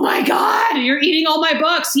 oh my God, you're eating all my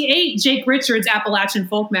books. He ate Jake Richards' Appalachian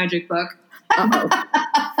folk magic book.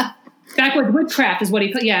 Uh-oh. Backwoods Witchcraft is what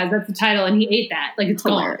he put. Yeah, that's the title. And he ate that. Like, it's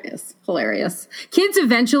Hilarious. Kids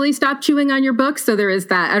eventually stop chewing on your books. So there is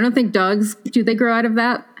that. I don't think dogs, do they grow out of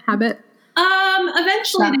that habit?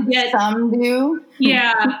 Eventually they get some do.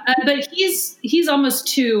 Yeah, but he's almost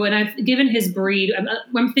 2, and I've given his breed.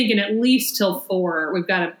 I'm thinking at least till 4. We've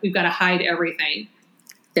got to hide everything.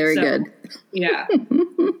 Very good. Yeah,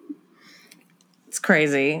 it's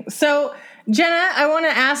crazy. So, Jhenah, I want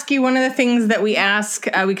to ask you one of the things that we ask.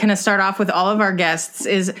 We kind of start off with all of our guests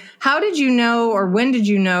is how did you know, or when did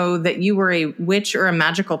you know that you were a witch or a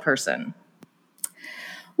magical person?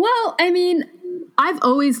 Well, I mean, I've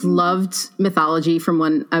always loved mythology from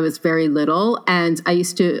when I was very little, and I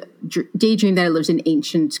used to daydream that I lived in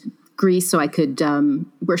ancient Greece so I could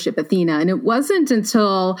worship Athena. And it wasn't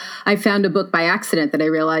until I found a book by accident that I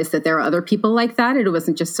realized that there are other people like that. It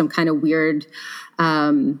wasn't just some kind of weird,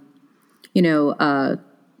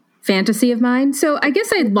 fantasy of mine. So I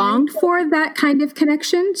guess I longed for that kind of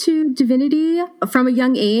connection to divinity from a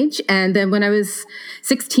young age. And then when I was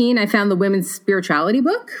 16, I found the Women's Spirituality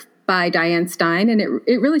book by Diane Stein. And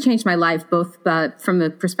it really changed my life, both from the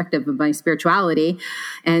perspective of my spirituality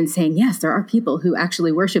and saying, yes, there are people who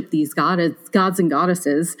actually worship these gods and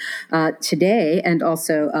goddesses today, and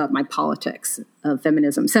also my politics of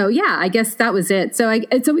feminism. So yeah, I guess that was it. So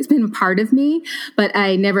it's always been part of me, but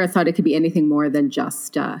I never thought it could be anything more than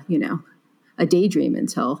just, a daydream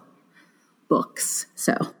until books.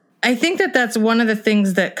 So I think that that's one of the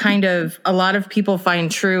things that kind of a lot of people find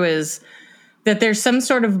true is that there's some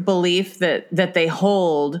sort of belief that they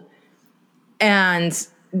hold, and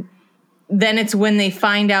then it's when they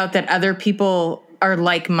find out that other people are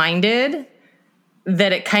like-minded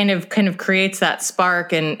that it kind of creates that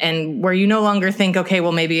spark, and where you no longer think, okay,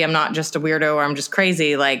 well, maybe I'm not just a weirdo or I'm just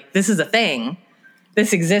crazy. Like, this is a thing.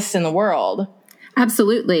 This exists in the world.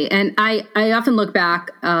 Absolutely. And I often look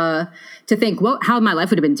back to think, how my life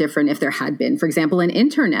would have been different if there had been, for example, an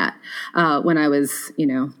internet when I was,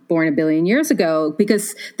 born a billion years ago,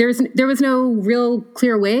 because there was no real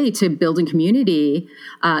clear way to building community,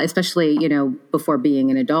 especially, before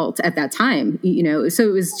being an adult at that time, so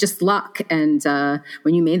it was just luck. And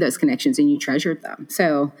when you made those connections and you treasured them.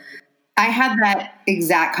 So I had that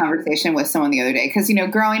exact conversation with someone the other day because,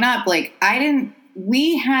 growing up, like I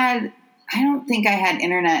don't think I had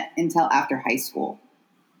internet until after high school,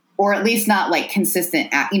 or at least not like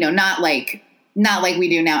consistent, not like we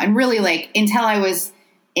do now. And really like until I was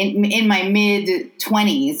in my mid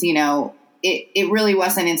 20s, it really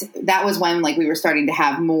wasn't. That was when like we were starting to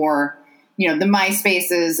have more, the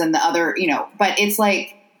MySpaces and the other, but it's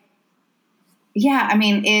like, yeah, I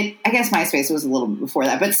mean, I guess MySpace was a little bit before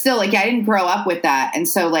that, but still like, I didn't grow up with that. And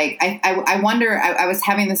so like, I wonder, I was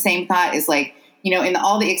having the same thought is like, in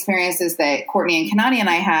all the experiences that Courtney and Kanani and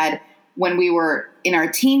I had when we were in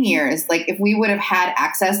our teen years, like if we would have had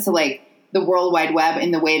access to like the World Wide Web in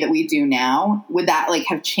the way that we do now, would that like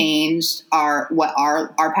have changed what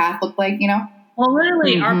our path looked like, Well,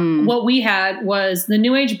 literally what we had was the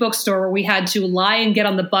New Age bookstore where we had to lie and get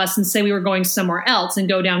on the bus and say we were going somewhere else and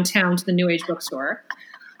go downtown to the New Age bookstore.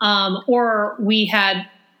 Or we had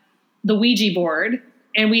the Ouija board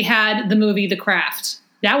and we had the movie The Craft.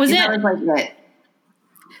 That was it. That was like it.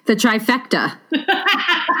 The trifecta.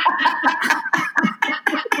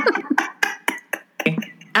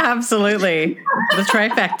 Absolutely. The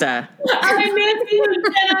trifecta. I miss you,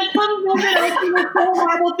 Jhenah. Come visit us when this whole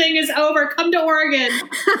horrible thing is over. Come to Oregon.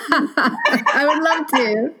 I would love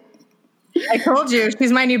to. I told you,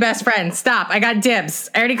 she's my new best friend. Stop. I got dibs.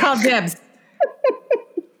 I already called dibs.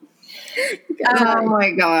 Oh my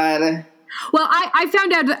God. Well, I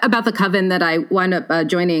found out about the coven that I wound up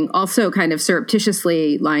joining, also kind of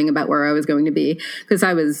surreptitiously lying about where I was going to be, because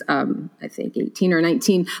I was, I think, 18 or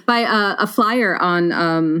 19, by a flyer on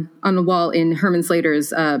the wall in Herman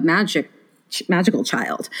Slater's Magical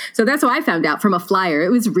Child. So that's how I found out, from a flyer. It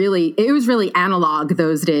was really analog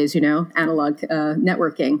those days, analog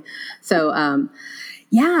networking. So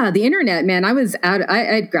yeah, the internet, man. I was out.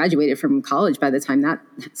 I graduated from college by the time that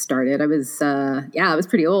started. I was I was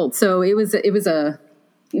pretty old. So it was a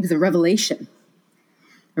revelation.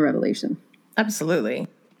 A revelation. Absolutely.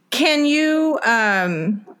 Can you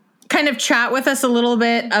kind of chat with us a little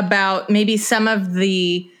bit about maybe some of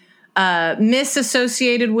the myths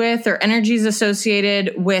associated with, or energies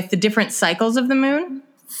associated with, the different cycles of the moon?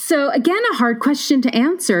 So again, a hard question to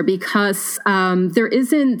answer, because there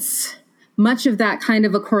isn't much of that kind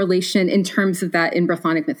of a correlation in terms of that in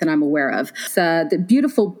Brythonic myth that I'm aware of. It's the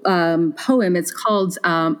beautiful poem. It's called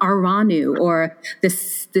Aranu, or the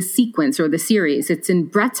sequence, or the series. It's in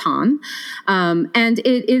Breton, and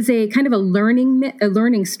it is a kind of a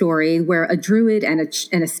learning story where a druid and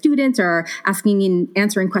a student are asking and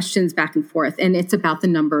answering questions back and forth, and it's about the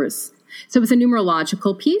numbers. So it's a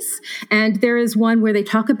numerological piece. And there is one where they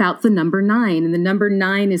talk about the number 9. And the number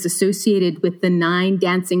 9 is associated with the 9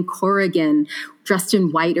 dancing Corrigan, dressed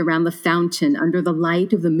in white around the fountain under the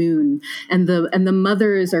light of the moon. And the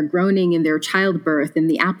mothers are groaning in their childbirth in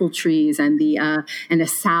the apple trees, and a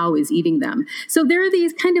sow is eating them. So there are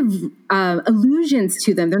these kind of allusions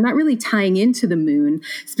to them. They're not really tying into the moon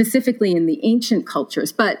specifically in the ancient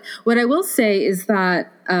cultures. But what I will say is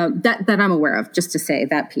that that I'm aware of, just to say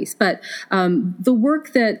that piece. But the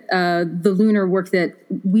work that the lunar work that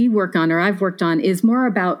we work on, or I've worked on, is more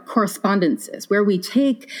about correspondences, where we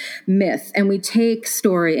take myth and we take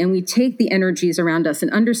story and we take the energies around us and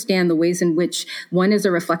understand the ways in which one is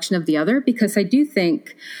a reflection of the other. Because I do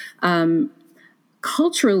think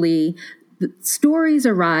culturally, stories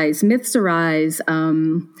arise, myths arise,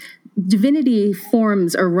 divinity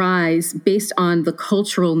forms arise based on the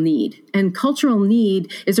cultural need. And cultural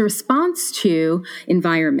need is a response to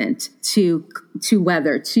environment, to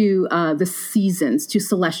weather, to the seasons, to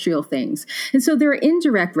celestial things. And so there are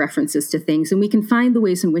indirect references to things, and we can find the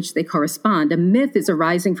ways in which they correspond. A myth is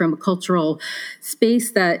arising from a cultural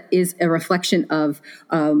space that is a reflection of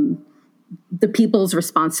the people's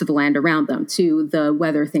response to the land around them, to the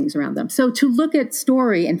weather things around them. So to look at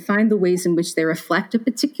story and find the ways in which they reflect a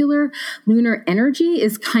particular lunar energy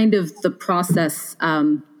is kind of the process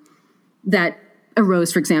that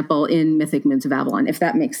arose, for example, in Mythic Moons of Avalon, if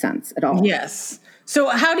that makes sense at all. Yes. So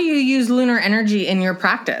how do you use lunar energy in your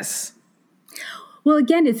practice? Well,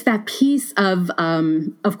 again, it's that piece of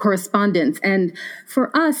correspondence. And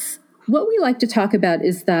for us, what we like to talk about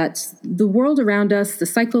is that the world around us, the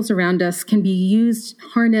cycles around us, can be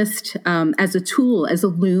harnessed as a tool, as a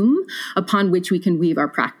loom upon which we can weave our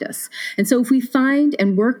practice. And so if we find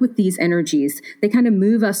and work with these energies, they kind of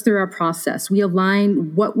move us through our process. We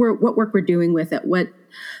align what work we're doing with at what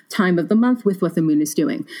time of the month with what the moon is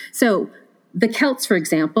doing. So the Celts, for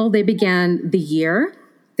example, they began the year,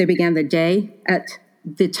 they began the day at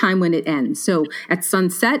the time when it ends. So at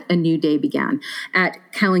sunset, a new day began. At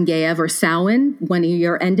Kalingeyev or Samhain, when a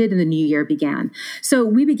year ended and the new year began. So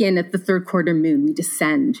we begin at the third quarter moon. We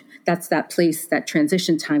descend. That's that place, that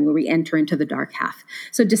transition time where we enter into the dark half.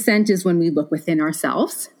 So descent is when we look within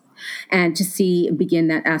ourselves and to begin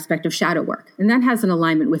that aspect of shadow work. And that has an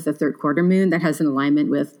alignment with the third quarter moon. That has an alignment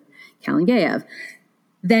with Kalingeyev.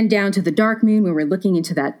 Then down to the dark moon, where we're looking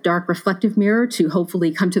into that dark reflective mirror to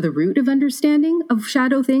hopefully come to the root of understanding of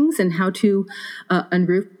shadow things and how to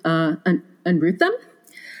unroot them.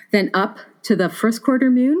 Then up to the first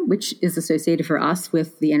quarter moon, which is associated for us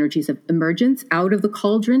with the energies of emergence out of the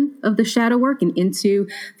cauldron of the shadow work and into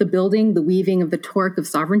the building, the weaving of the torque of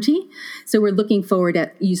sovereignty. So we're looking forward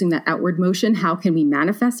at using that outward motion. How can we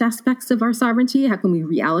manifest aspects of our sovereignty? How can we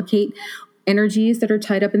reallocate energies that are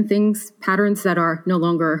tied up in things, patterns that are no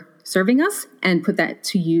longer serving us, and put that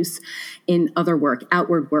to use in other work,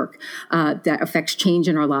 outward work that affects change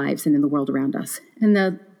in our lives and in the world around us. And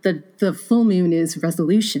the full moon is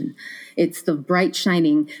resolution. It's the bright,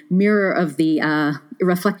 shining mirror of the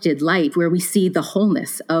reflected light where we see the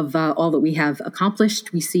wholeness of all that we have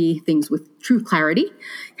accomplished. We see things with true clarity,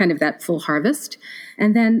 kind of that full harvest.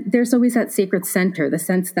 And then there's always that sacred center, the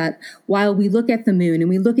sense that while we look at the moon and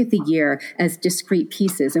we look at the year as discrete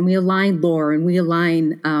pieces and we align lore and we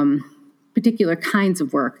align particular kinds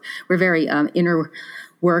of work, we're very inner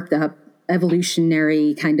work, the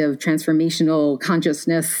evolutionary kind of transformational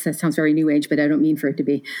consciousness. That sounds very new age, but I don't mean for it to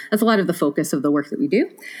be. That's a lot of the focus of the work that we do.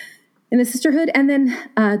 in the sisterhood. And then,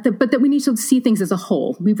 but that we need to see things as a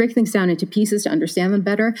whole. We break things down into pieces to understand them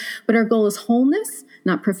better, but our goal is wholeness,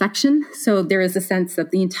 not perfection. So there is a sense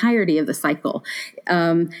of the entirety of the cycle.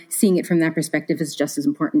 Seeing it from that perspective is just as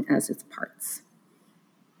important as its parts.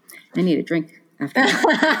 I need a drink after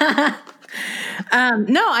that.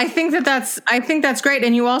 No, I think that's great.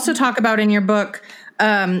 And you also talk about in your book,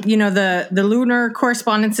 the lunar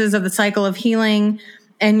correspondences of the cycle of healing.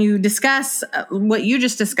 And you discuss what you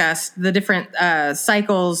just discussed, the different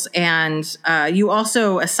cycles, and you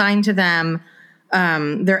also assign to them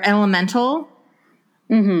their elemental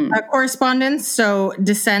correspondence. So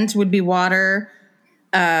descent would be water,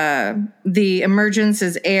 the emergence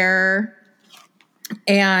is air,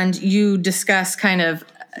 and you discuss kind of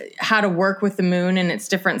how to work with the moon and its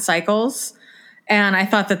different cycles. And I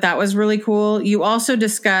thought that was really cool. You also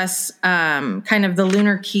discuss kind of the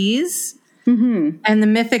lunar keys. And the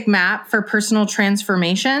mythic map for personal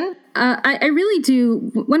transformation. I really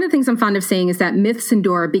do. One of the things I'm fond of saying is that myths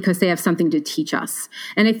endure because they have something to teach us.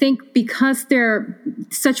 And I think because they're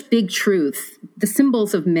such big truth, the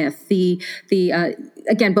symbols of myth,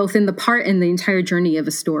 again, both in the part and the entire journey of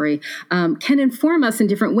a story, can inform us in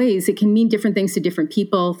different ways. It can mean different things to different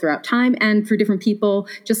people throughout time and through different people,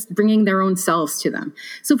 just bringing their own selves to them.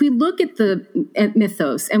 So if we look at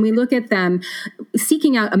mythos and we look at them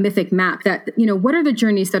seeking out a mythic map that, what are the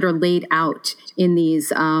journeys that are laid out in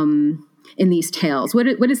these tales? What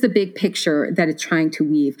is the big picture that it's trying to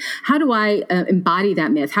weave? How do I embody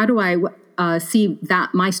that myth? How do I see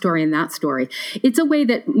that my story and that story? It's a way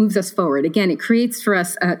that moves us forward. Again, it creates for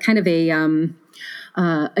us kind of a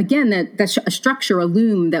that's a structure, a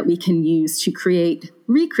loom that we can use to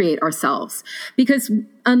recreate ourselves. Because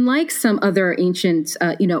unlike some other ancient,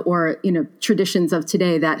 traditions of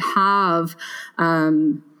today that have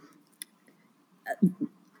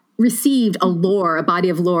received a body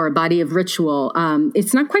of lore, a body of ritual.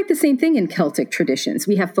 It's not quite the same thing in Celtic traditions.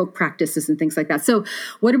 We have folk practices and things like that. So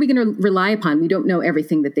what are we going to rely upon? We don't know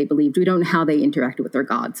everything that they believed. We don't know how they interacted with their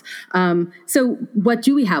gods. So what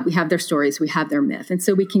do we have? We have their stories. We have their myth. And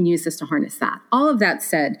so we can use this to harness that. All of that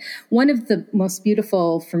said, one of the most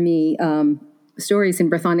beautiful for me stories in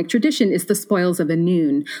Brythonic tradition is the Spoils of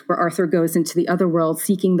Annwn, where Arthur goes into the other world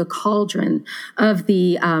seeking the cauldron of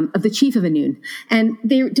the chief of Annwn. And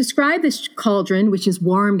they describe this cauldron, which is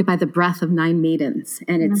warmed by the breath of 9 maidens.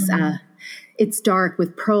 And it's dark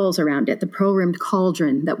with pearls around it, the pearl-rimmed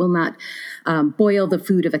cauldron that will not boil the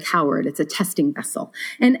food of a coward. It's a testing vessel.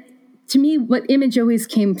 And to me, what image always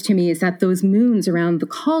came to me is that those moons around the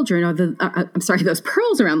cauldron, those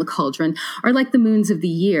pearls around the cauldron are like the moons of the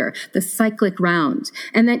year, the cyclic round,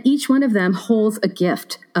 and that each one of them holds a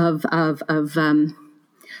gift of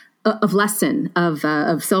lesson,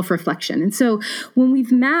 of self-reflection. And so when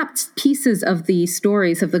we've mapped pieces of the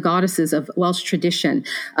stories of the goddesses of Welsh tradition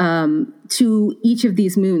to each of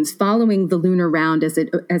these moons, following the lunar round as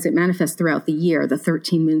it manifests throughout the year, the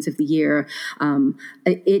 13 moons of the year,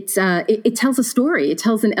 it tells a story. It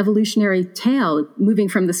tells an evolutionary tale, moving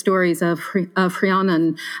from the stories of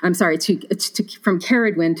Rhiannon, from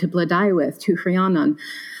Ceridwen to Blodeuwedd to Rhiannon.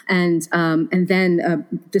 And then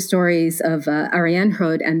the stories of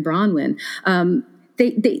Arianrhod and Bronwyn.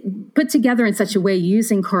 They put together in such a way,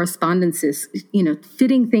 using correspondences,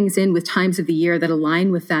 fitting things in with times of the year that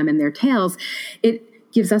align with them and their tales.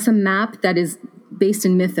 It gives us a map that is based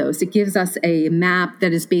in mythos. It gives us a map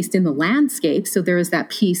that is based in the landscape. So there is that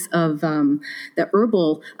piece of the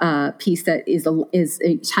herbal piece that is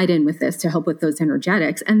tied in with this to help with those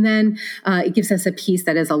energetics. And then it gives us a piece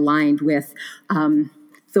that is aligned with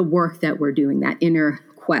the work that we're doing, that inner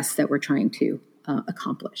quest that we're trying to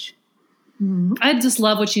accomplish. I just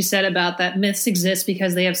love what you said about that myths exist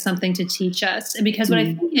because they have something to teach us. And because what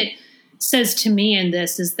I think it says to me in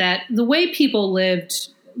this is that the way people lived,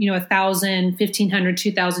 1,000, 1,500,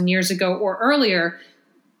 2,000 years ago or earlier,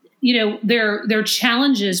 their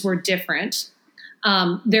challenges were different.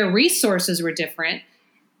 Their resources were different.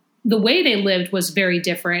 The way they lived was very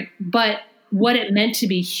different, but what it meant to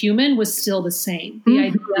be human was still the same. The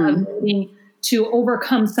idea of needing to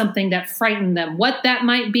overcome something that frightened them. What that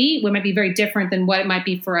might be, might be very different than what it might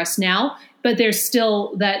be for us now, but there's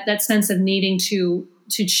still that sense of needing to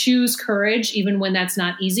choose courage, even when that's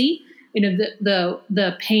not easy.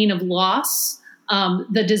 The pain of loss,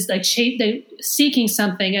 seeking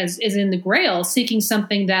something as is in the Grail, seeking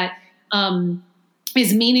something that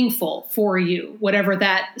is meaningful for you, whatever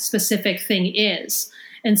that specific thing is.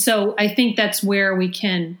 And so I think that's where we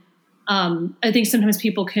can, I think sometimes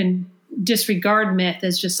people can disregard myth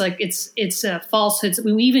as just like it's a falsehood.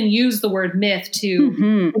 We even use the word myth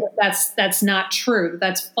to that's not true.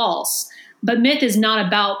 That's false. But myth is not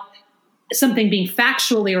about something being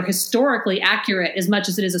factually or historically accurate as much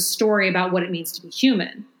as it is a story about what it means to be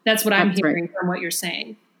human. That's what I'm hearing from what you're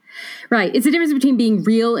saying. Right. It's the difference between being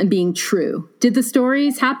real and being true. Did the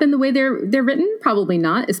stories happen the way they're written? Probably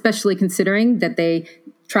not, especially considering that they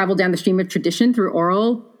travel down the stream of tradition through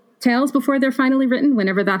oral tales before they're finally written,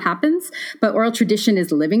 whenever that happens. But oral tradition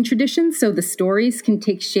is living tradition, so the stories can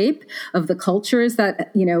take shape of the cultures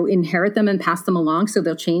that, inherit them and pass them along, so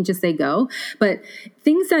they'll change as they go. But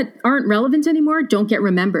things that aren't relevant anymore don't get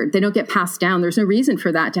remembered. They don't get passed down. There's no reason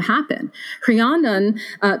for that to happen. Rhiannon,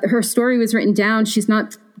 her story was written down. She's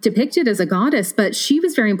not depicted as a goddess, but she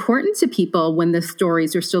was very important to people when the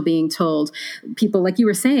stories are still being told. People, like you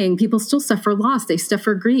were saying, people still suffer loss. They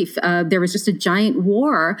suffer grief. There was just a giant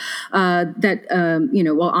war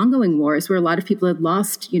ongoing wars where a lot of people had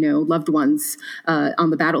lost, loved ones on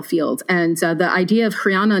the battlefield. And the idea of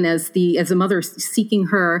Rhiannon as a mother seeking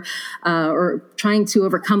her or trying to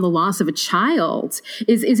overcome the loss of a child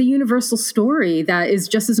is a universal story that is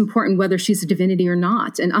just as important whether she's a divinity or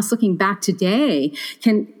not. And us looking back today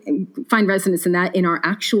can find resonance in that in our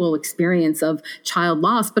actual experience of child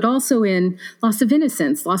loss, but also in loss of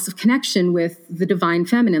innocence, loss of connection with the divine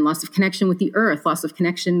feminine, loss of connection with the earth, loss of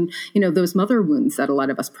connection, those mother wounds that a lot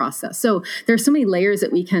of us process. So there's so many layers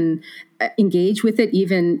that we can engage with it,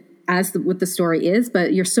 even as what the story is.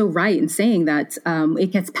 But you're so right in saying that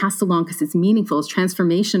it gets passed along because it's meaningful, it's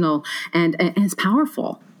transformational, and it's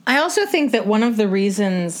powerful. I also think that one of the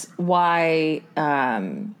reasons why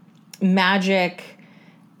Magick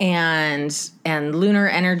and lunar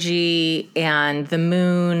energy and the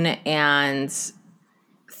moon and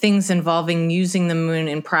things involving using the moon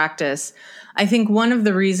in practice, I think one of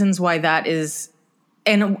the reasons why that is,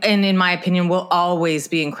 and in my opinion will always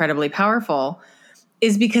be incredibly powerful,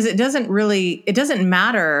 is because it doesn't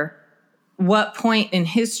matter what point in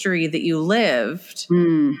history that you lived.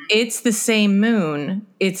 It's the same moon.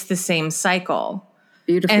 It's the same cycle.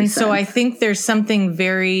 Beautifully and said. So I think there's something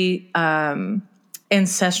very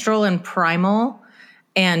ancestral and primal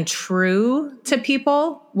and true to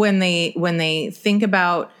people when they think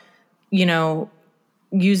about,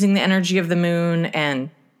 using the energy of the moon and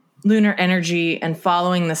lunar energy and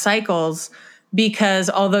following the cycles, because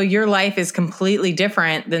although your life is completely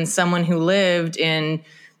different than someone who lived in,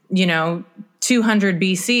 200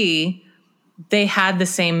 BC, they had the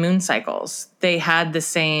same moon cycles. They had the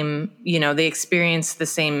same, they experienced the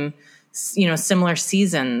same, similar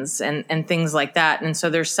seasons and things like that. And so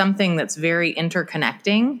there's something that's very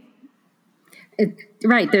interconnecting.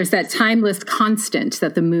 Right. There's that timeless constant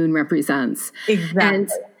that the moon represents. Exactly.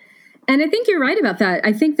 And I think you're right about that.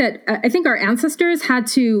 I think our ancestors had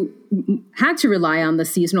to rely on the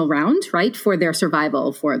seasonal round, right, for their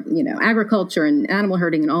survival, for, agriculture and animal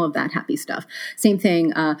herding and all of that happy stuff. Same thing,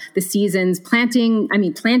 the seasons,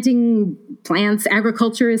 planting plants,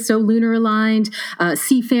 agriculture is so lunar aligned,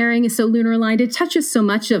 seafaring is so lunar aligned. It touches so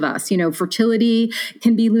much of us, fertility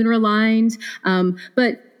can be lunar aligned.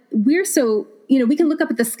 But we're so, we can look up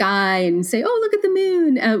at the sky and say, oh, look at the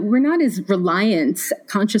moon. We're not as reliant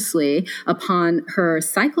consciously upon her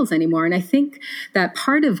cycles anymore. And I think that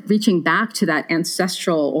part of reaching back to that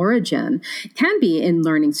ancestral origin can be in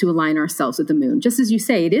learning to align ourselves with the moon. Just as you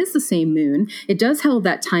say, it is the same moon. It does hold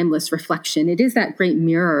that timeless reflection. It is that great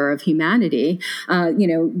mirror of humanity.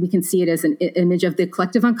 We can see it as an image of the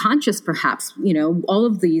collective unconscious, perhaps. All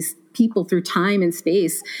of these people through time and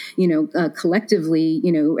space, collectively,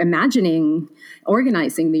 imagining,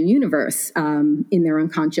 organizing the universe in their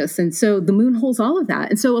unconscious. And so the moon holds all of that.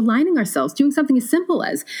 And so aligning ourselves, doing something as simple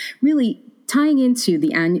as really tying into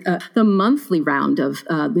the monthly round of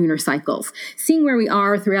lunar cycles, seeing where we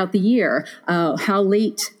are throughout the year, how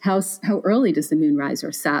late, how early does the moon rise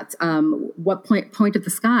or set, what point of the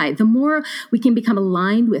sky. The more we can become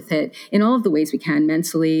aligned with it in all of the ways we can,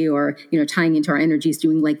 mentally, or tying into our energies,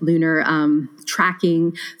 doing like lunar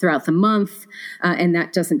tracking throughout the month, and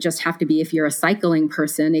that doesn't just have to be if you're a cycling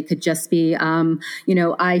person. It could just be,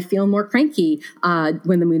 I feel more cranky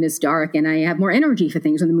when the moon is dark, and I have more energy for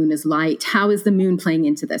things when the moon is light. How is the moon playing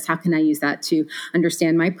into this? How can I use that to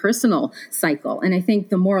understand my personal cycle? And I think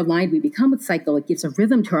the more aligned we become with cycle, it gives a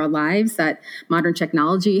rhythm to our lives that modern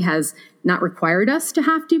technology has not required us to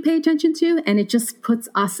have to pay attention to. And it just puts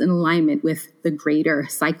us in alignment with the greater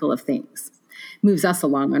cycle of things, moves us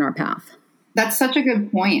along on our path. That's such a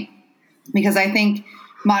good point, because I think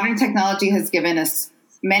modern technology has given us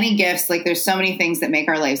many gifts. Like, there's so many things that make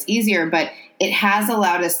our lives easier, but it has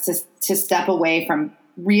allowed us to step away from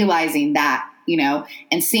realizing that,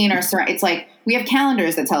 and seeing our surroundings. It's like we have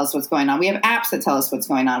calendars that tell us what's going on. We have apps that tell us what's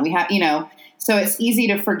going on. We have, so it's easy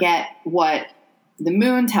to forget what the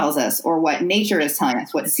moon tells us, or what nature is telling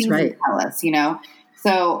us, what seasons tell us,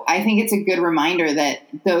 So I think it's a good reminder that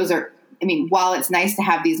those are, while it's nice to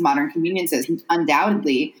have these modern conveniences,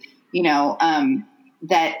 undoubtedly,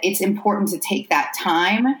 that it's important to take that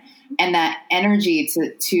time and that energy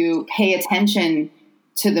to pay attention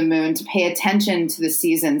to the moon, to pay attention to the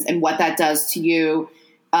seasons and what that does to you,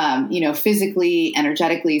 physically,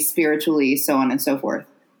 energetically, spiritually, so on and so forth.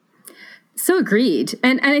 So agreed.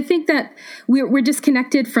 And I think that we're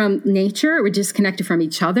disconnected from nature, we're disconnected from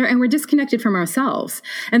each other, and we're disconnected from ourselves.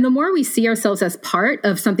 And the more we see ourselves as part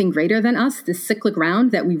of something greater than us, this cyclic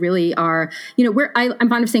round that we really are, I'm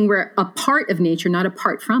fond of saying we're a part of nature, not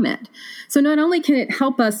apart from it. So not only can it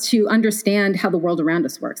help us to understand how the world around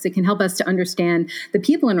us works, it can help us to understand the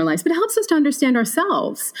people in our lives, but it helps us to understand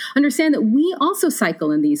ourselves, understand that we also cycle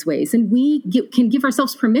in these ways, and we can give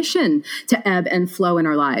ourselves permission to ebb and flow in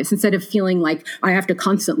our lives instead of feeling like I have to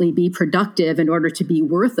constantly be productive in order to be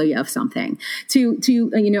worthy of something,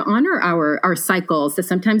 to honor our cycles, that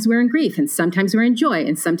sometimes we're in grief and sometimes we're in joy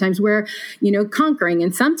and sometimes we're, conquering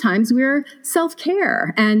and sometimes we're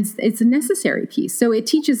self-care, and it's a necessary piece. So it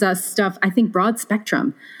teaches us stuff, I think, broad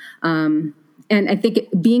spectrum. And I think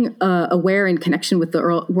being aware and connection with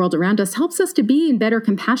the world around us helps us to be in better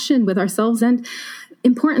compassion with ourselves and,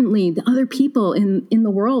 importantly, the other people in the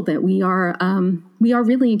world that we are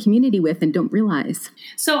really in community with and don't realize.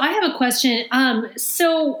 So I have a question.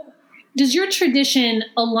 So does your tradition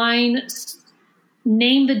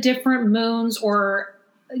name the different moons or,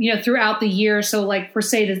 throughout the year? So like for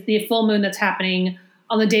say the full moon that's happening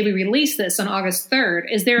on the day we release this on August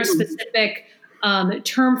 3rd, is there a specific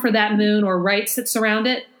term for that moon or rites that surround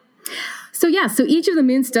it? So each of the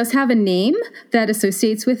moons does have a name that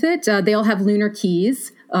associates with it. They all have lunar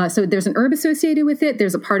keys. So there's an herb associated with it.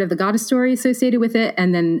 There's a part of the goddess story associated with it.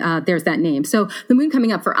 And then there's that name. So the moon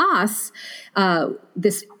coming up for us,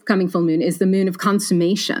 this coming full moon, is the moon of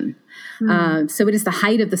consummation. So it is the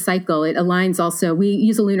height of the cycle. It aligns also, we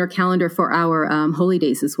use a lunar calendar for our holy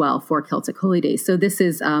days as well, for Celtic holy days. So this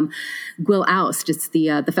is Gwil Aust. It's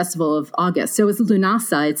the festival of August. So it's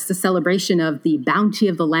Lunasa. It's the celebration of the bounty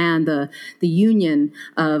of the land, the union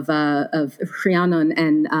of Rhiannon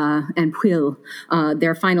and Pwyll,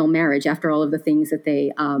 their final marriage after all of the things that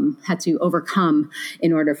they had to overcome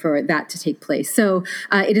in order for that to take place. So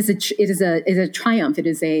it is a triumph.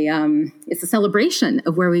 It's a celebration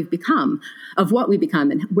of where we've become, of what we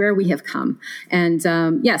become and where we have come. And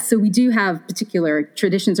so we do have particular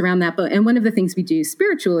traditions around that. And one of the things we do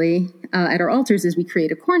spiritually at our altars is we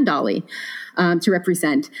create a corn dolly to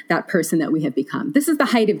represent that person that we have become. This is the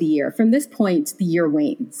height of the year. From this point, the year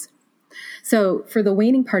wanes. So for the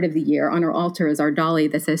waning part of the year, on our altar is our dolly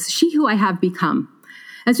that says, "She who I have become."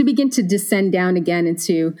 As we begin to descend down again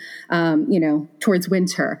into, towards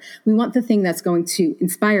winter, we want the thing that's going to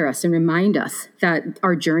inspire us and remind us that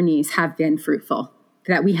our journeys have been fruitful,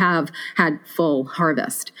 that we have had full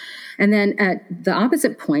harvest. And then at the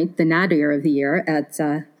opposite point, the nadir of the year, at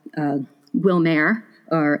Wilmare,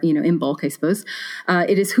 or, in bulk, I suppose,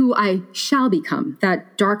 it is who I shall become,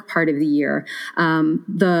 that dark part of the year,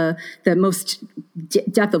 the most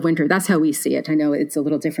depth of winter. That's how we see it. I know it's a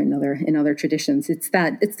little different in other traditions. It's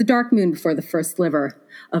the dark moon before the first sliver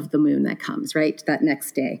of the moon that comes, right, that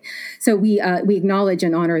next day. So we acknowledge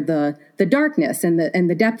and honor the darkness and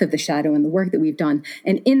the depth of the shadow and the work that we've done.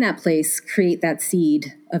 And in that place, create that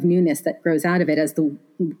seed of newness that grows out of it as the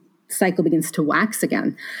cycle begins to wax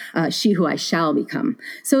again, she who I shall become.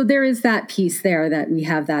 So there is that piece there that we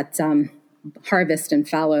have that harvest and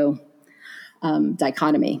fallow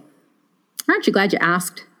dichotomy. Aren't you glad you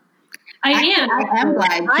asked? I am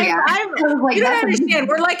glad. You don't understand.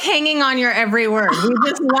 We're like hanging on your every word. We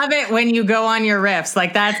just love it when you go on your riffs.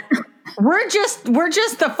 Like that's, we're just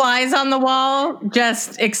the flies on the wall,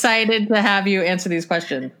 just excited to have you answer these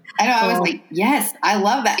questions. I know. I was like, yes, I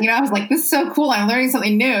love that. I was like, this is so cool. I'm learning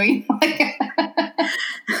something new.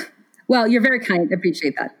 Well, you're very kind. I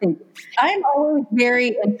appreciate that. Thank you. I'm always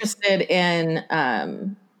very interested in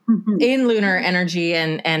lunar energy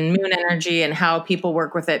and moon energy and how people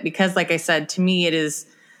work with it, because like I said, to me,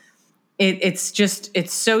 it's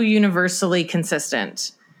so universally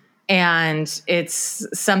consistent. And it's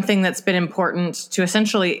something that's been important to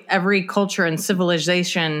essentially every culture and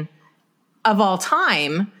civilization of all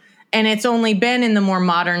time. And it's only been in the more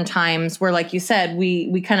modern times where, like you said,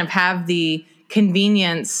 we kind of have the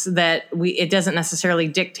convenience that it doesn't necessarily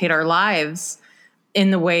dictate our lives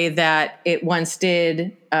in the way that it once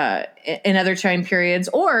did in other time periods,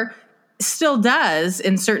 or still does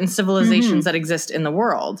in certain civilizations that exist in the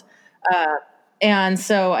world. And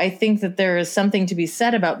so I think that there is something to be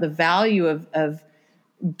said about the value of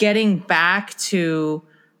getting back to,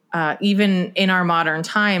 even in our modern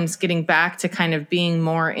times, getting back to kind of being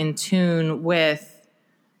more in tune with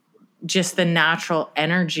just the natural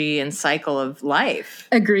energy and cycle of life.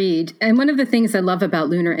 Agreed. And one of the things I love about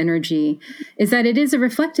lunar energy is that it is a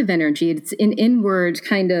reflective energy. It's an inward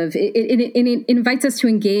kind of, it invites us to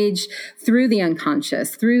engage through the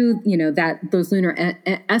unconscious, through, those lunar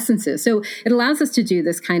essences. So it allows us to do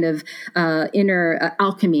this kind of inner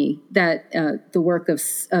alchemy that the work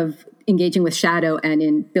of engaging with shadow and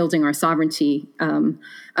in building our sovereignty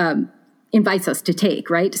invites us to take,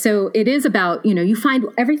 right? So it is about, you find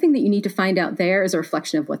everything that you need to find out there is a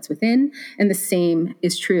reflection of what's within. And the same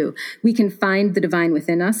is true. We can find the divine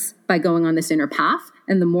within us by going on this inner path.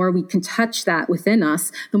 And the more we can touch that within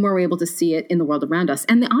us, the more we're able to see it in the world around us.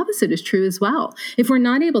 And the opposite is true as well. If we're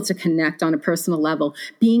not able to connect on a personal level,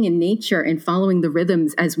 being in nature and following the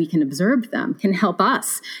rhythms as we can observe them can help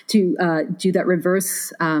us to do that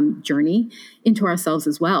reverse journey into ourselves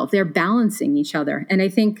as well. They're balancing each other. And I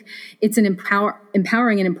think it's an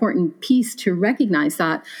empowering and important piece to recognize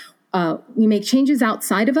that we make changes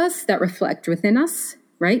outside of us that reflect within us.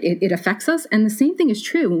 Right? It affects us. And the same thing is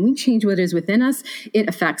true. When we change what is within us, it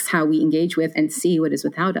affects how we engage with and see what is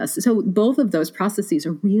without us. So both of those processes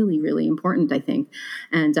are really, really important, I think,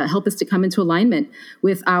 and help us to come into alignment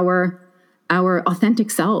with our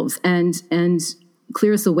authentic selves and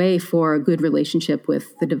clear us the way for a good relationship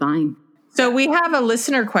with the divine. So we have a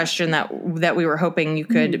listener question that we were hoping you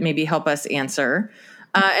could maybe help us answer.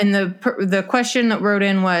 And the question that wrote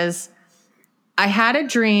in was, I had a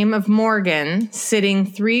dream of Morgan sitting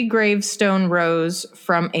 3 gravestone rows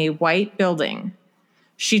from a white building.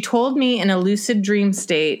 She told me in a lucid dream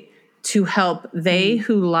state to help they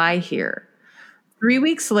who lie here. 3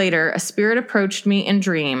 weeks later, a spirit approached me in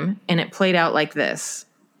dream, and it played out like this.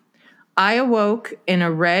 I awoke in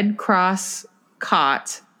a red cross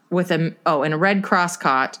cot with a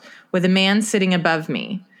man sitting above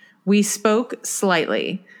me. We spoke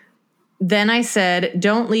slightly. Then I said,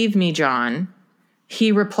 "Don't leave me, John."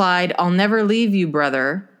 He replied, "I'll never leave you,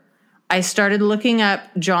 brother." I started looking up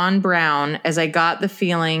John Brown as I got the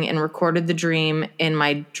feeling and recorded the dream in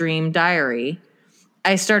my dream diary.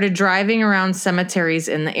 I started driving around cemeteries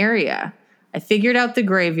in the area. I figured out the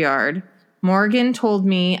graveyard. Morgan told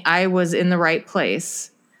me I was in the right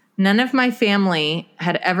place. None of my family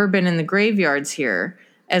had ever been in the graveyards here,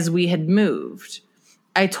 as we had moved.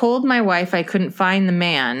 I told my wife I couldn't find the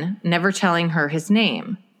man, never telling her his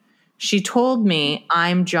name. She told me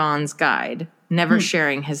I'm John's guide, never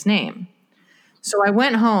sharing his name. So I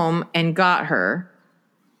went home and got her.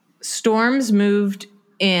 Storms moved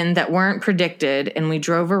in that weren't predicted, and we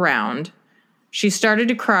drove around. She started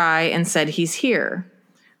to cry and said, "He's here."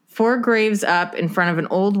 4 graves up in front of an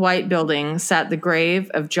old white building sat the grave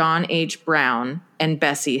of John H. Brown and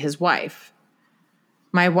Bessie, his wife.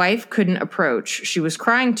 My wife couldn't approach. She was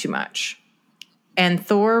crying too much. And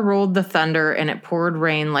Thor rolled the thunder, and it poured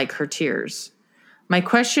rain like her tears. My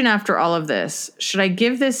question after all of this, should I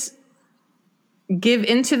give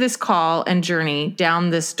into this call and journey down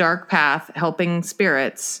this dark path, helping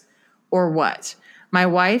spirits, or what? My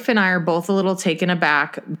wife and I are both a little taken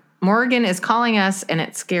aback. Morgan is calling us, and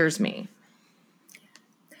it scares me.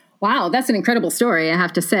 Wow, that's an incredible story, I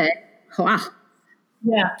have to say. Wow.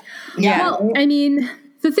 Yeah. Well, I mean,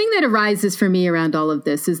 the thing that arises for me around all of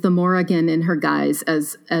this is the Morrigan in her guise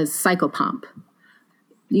as psychopomp.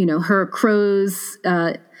 Her crows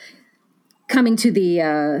coming to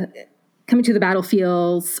the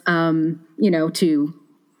battlefields, to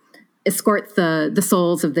escort the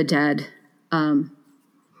souls of the dead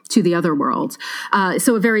to the other world.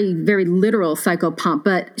 So a very, very literal psychopomp,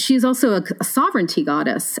 but she's also a sovereignty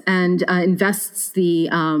goddess and invests the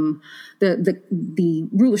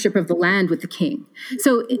rulership of the land with the king.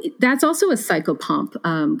 So that's also a psychopomp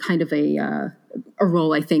kind of a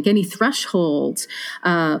role, I think. Any threshold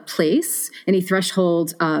place, any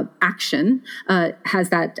threshold action has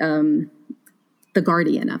that the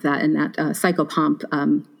guardian of that and that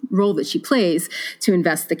psychopomp role that she plays to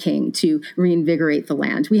invest the king, to reinvigorate the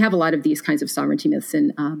land. We have a lot of these kinds of sovereignty myths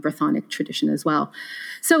in Brythonic tradition as well.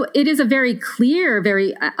 So it is a very clear,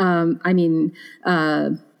 very,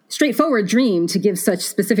 straightforward dream to give such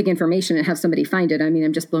specific information and have somebody find it. I mean,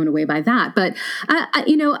 I'm just blown away by that. But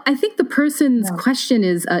I think the person's question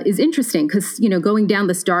is interesting because going down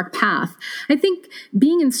this dark path. I think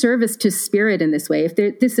being in service to spirit in this way, if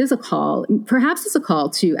this is a call, perhaps it's a call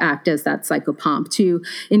to act as that psychopomp, to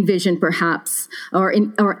envision perhaps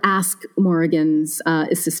or ask Morrigan's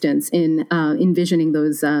assistance in envisioning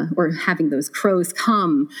those or having those crows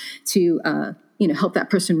come to help that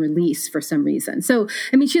person release for some reason. So,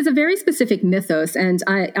 I mean, she has a very specific mythos, and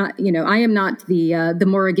I am not the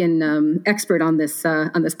Morrigan expert on this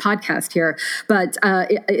podcast here, but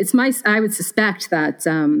I would suspect that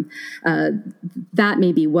that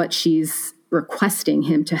may be what she's requesting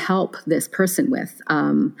him to help this person with.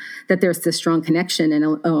 That there's this strong connection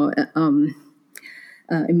and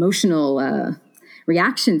emotional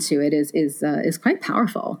reaction to it is quite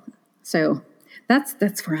powerful. So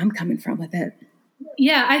that's where I'm coming from with it.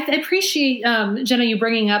 Yeah, I appreciate, Jhenah, you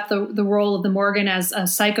bringing up the role of the Morrigan as a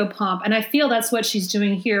psychopomp. And I feel that's what she's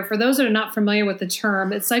doing here. For those that are not familiar with the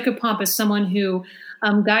term, psychopomp is someone who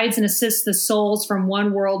guides and assists the souls from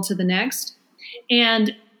one world to the next.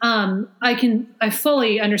 And I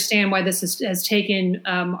fully understand why this has taken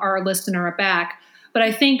our listener aback. But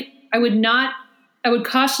I think I would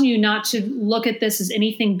caution you not to look at this as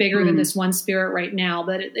anything bigger than this one spirit right now,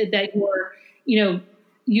 that you're,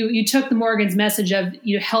 you took the Morrigan's message of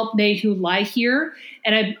help they who lie here.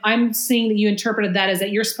 And I'm seeing that you interpreted that as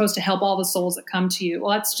that you're supposed to help all the souls that come to you.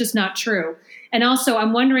 Well, that's just not true. And also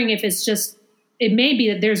I'm wondering if it may be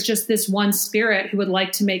that there's just this one spirit who would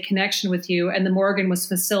like to make connection with you, and the Morrigan was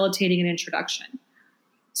facilitating an introduction.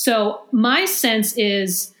 So my sense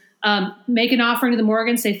is make an offering to the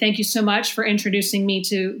Morrigan, say thank you so much for introducing me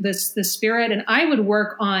to this spirit, and I would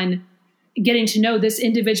work on getting to know this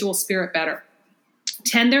individual spirit better.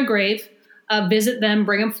 Tend their grave, visit them,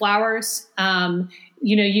 bring them flowers.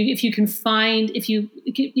 If you can find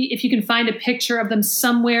a picture of them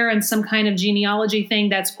somewhere in some kind of genealogy thing,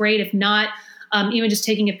 that's great. If not, even just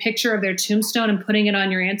taking a picture of their tombstone and putting it on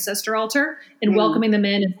your ancestor altar and welcoming them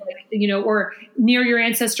in, or near your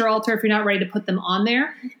ancestor altar if you're not ready to put them on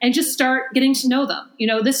there, and just start getting to know them.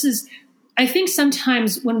 I think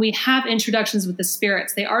sometimes when we have introductions with the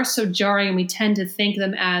spirits, they are so jarring, and we tend to think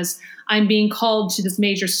them as I'm being called to this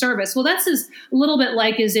major service. Well, that's a little bit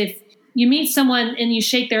like as if you meet someone and you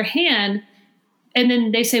shake their hand and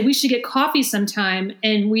then they say, we should get coffee sometime.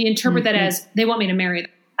 And we interpret that as they want me to marry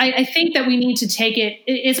them. I think that we need to take it.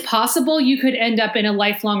 It's possible you could end up in a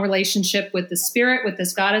lifelong relationship with the spirit, with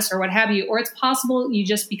this goddess or what have you, or it's possible you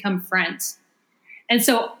just become friends. And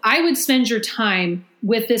so I would spend your time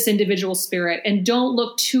with this individual spirit and don't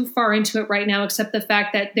look too far into it right now, except the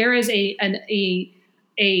fact that there is a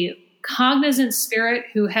cognizant spirit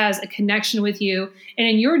who has a connection with you. And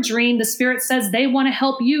in your dream, the spirit says they want to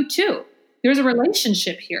help you too. There's a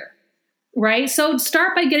relationship here, right? So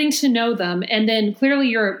start by getting to know them. And then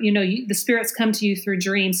clearly the spirits come to you through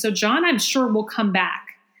dreams. So John, I'm sure, will come back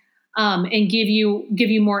and give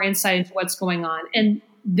you more insight into what's going on. And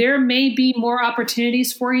there may be more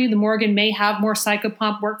opportunities for you. The Morrigan may have more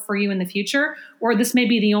psychopomp work for you in the future, or this may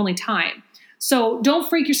be the only time. So don't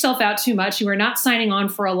freak yourself out too much. You are not signing on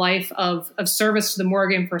for a life of service to the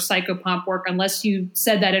Morrigan for psychopomp work unless you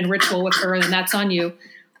said that in ritual with her, and that's on you.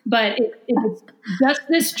 But if it's just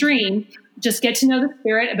this dream, just get to know the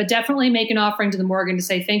spirit, but definitely make an offering to the Morrigan to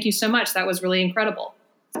say, thank you so much. That was really incredible.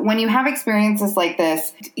 When you have experiences like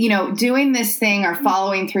this, doing this thing or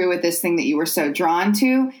following through with this thing that you were so drawn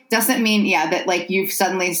to doesn't mean, that like you've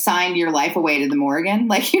suddenly signed your life away to the Morrigan.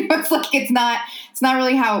 Like, it's not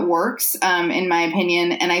really how it works, in my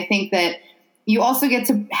opinion. And I think that you also get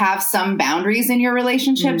to have some boundaries in your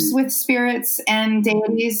relationships with spirits and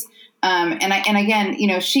deities. And again,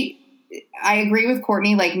 I agree with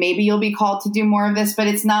Courtney, like maybe you'll be called to do more of this, but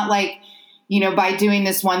it's not like, by doing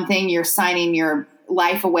this one thing, you're signing your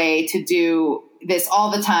life away to do this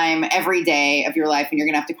all the time, every day of your life. And you're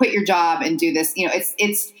going to have to quit your job and do this.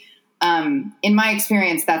 It's in my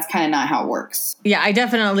experience, that's kind of not how it works. Yeah, I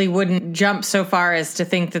definitely wouldn't jump so far as to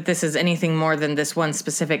think that this is anything more than this one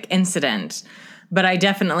specific incident. But I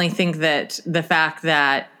definitely think that the fact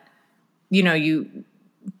that, you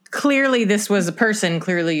clearly this was a person,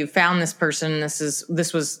 clearly you found this person,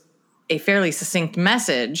 this was a fairly succinct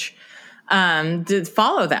message, to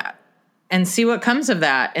follow that and see what comes of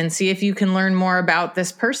that and see if you can learn more about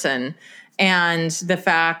this person. And the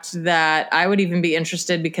fact that I would even be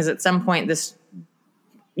interested because at some point this,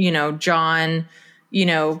 John,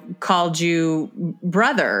 called you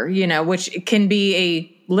brother, which can be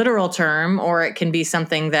a literal term, or it can be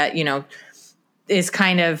something that, is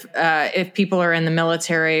kind of, if people are in the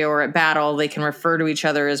military or at battle, they can refer to each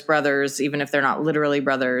other as brothers, even if they're not literally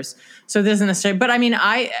brothers. So this isn't necessarily, but I mean,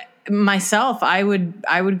 I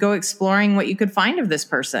would go exploring what you could find of this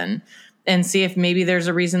person and see if maybe there's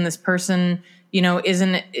a reason this person,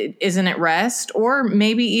 isn't at rest, or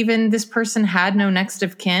maybe even this person had no next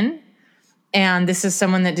of kin. And this is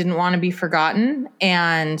someone that didn't want to be forgotten.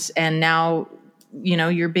 And now,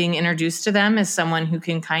 you're being introduced to them as someone who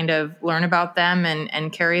can kind of learn about them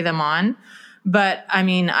and carry them on. But I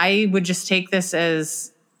mean, I would just take this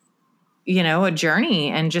as, a journey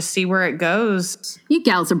and just see where it goes. You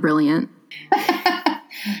gals are brilliant.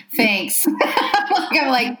 Thanks. I'm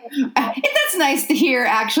like, that's nice to hear,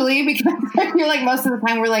 actually, because you're like, most of the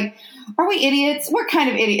time we're like, are we idiots? We're kind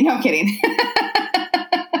of idiots. No, I'm kidding.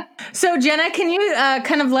 So, Jhenah, can you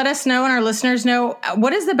kind of let us know and our listeners know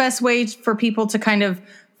what is the best way for people to kind of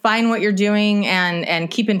find what you're doing and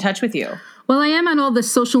keep in touch with you? Well, I am on all the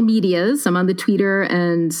social medias. I'm on the Twitter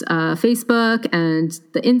and Facebook and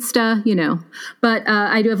the Insta, But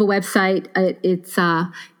I do have a website. It's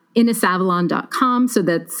ynysavalon.com. So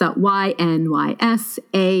that's YNYS,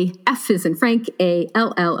 F as in Frank,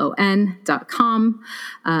 ALLON.com.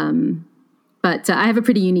 But I have a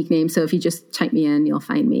pretty unique name, so if you just type me in, you'll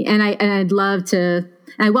find me. And I'd love to.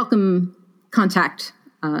 I welcome contact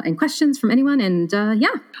and questions from anyone. And yeah.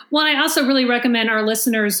 Well, I also really recommend our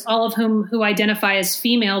listeners, all of who identify as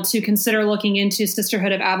female, to consider looking into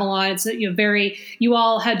Sisterhood of Avalon. It's you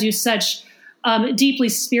all do such deeply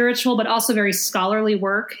spiritual, but also very scholarly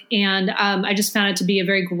work. And I just found it to be a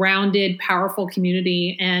very grounded, powerful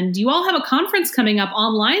community. And you all have a conference coming up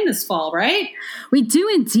online this fall, right? We do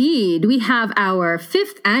indeed. We have our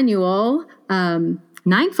 5th annual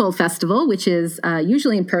Ninefold Festival, which is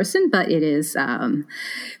usually in person, but it is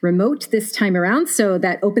remote this time around. So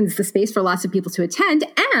that opens the space for lots of people to attend.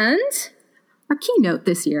 And our keynote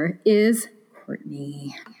this year is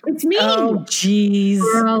Courtney. It's me. Oh, geez.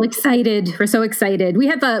 We're all excited. We're so excited. We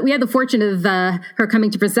had the fortune of her coming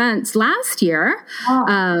to present last year,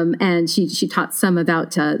 and she taught some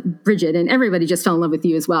about Bridget, and everybody just fell in love with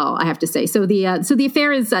you as well, I have to say. So the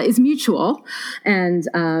affair is mutual, and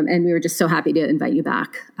we were just so happy to invite you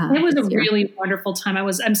back. It was a really wonderful time.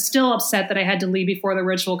 I'm still upset that I had to leave before the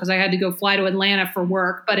ritual because I had to go fly to Atlanta for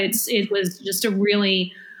work, but it was just a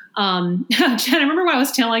really. Jen, I remember when I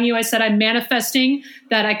was telling you, I said I'm manifesting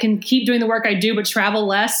that I can keep doing the work I do, but travel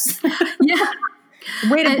less. Yeah.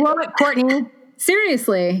 Way to blow it, Courtney.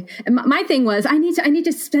 Seriously. My thing was, I need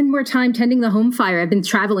to spend more time tending the home fire. I've been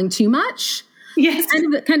traveling too much. Yes.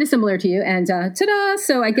 Kind of similar to you. And ta-da.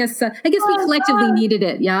 So I guess we collectively needed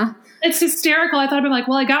it. Yeah. It's hysterical. I thought I'd be like,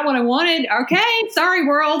 well, I got what I wanted. Okay. Sorry,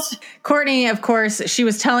 world. Courtney, of course, she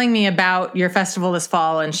was telling me about your festival this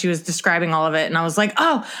fall and she was describing all of it. And I was like,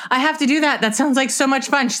 oh, I have to do that. That sounds like so much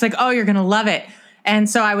fun. She's like, oh, you're going to love it. And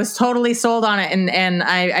so I was totally sold on it. And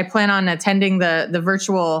I plan on attending the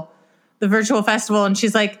virtual festival. And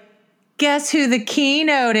she's like, guess who the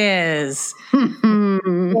keynote is?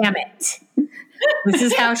 Damn it. This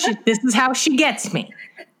is how she gets me.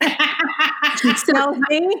 She tells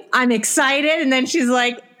me I'm excited, and then she's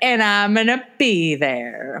like, and I'm gonna be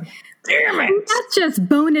there. Damn it. That's just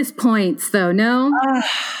bonus points, though, no?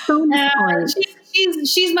 Bonus points.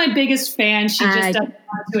 She's my biggest fan. She just doesn't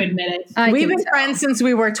want to admit it. We've been friends since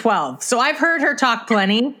we were 12, so I've heard her talk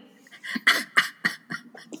plenty.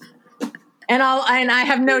 And I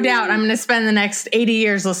have no doubt I'm going to spend the next 80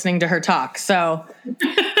 years listening to her talk. So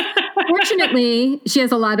fortunately, she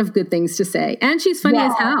has a lot of good things to say, and she's funny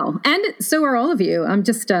as hell. And so are all of you. I'm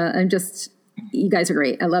just you guys are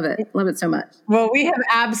great. I love it. Love it so much. Well, we've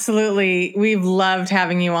loved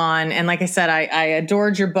having you on. And like I said, I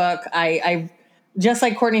adored your book. I just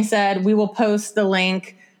like Courtney said, we will post the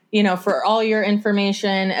link, for all your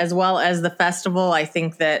information as well as the festival. I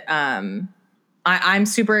think that, I'm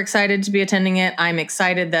super excited to be attending it. I'm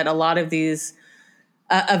excited that a lot of these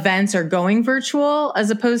events are going virtual as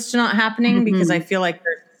opposed to not happening, because I feel like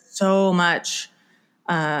there's so much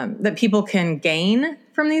that people can gain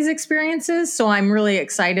from these experiences. So I'm really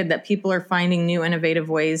excited that people are finding new innovative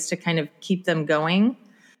ways to kind of keep them going.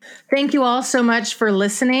 Thank you all so much for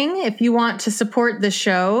listening. If you want to support the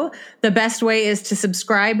show, the best way is to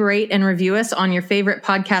subscribe, rate, and review us on your favorite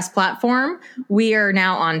podcast platform. We are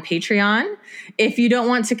now on Patreon. If you don't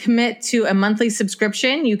want to commit to a monthly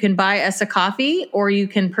subscription, you can buy us a coffee, or you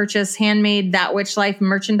can purchase handmade That Witch Life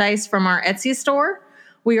merchandise from our Etsy store.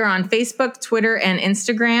 We are on Facebook, Twitter, and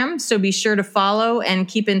Instagram, so be sure to follow and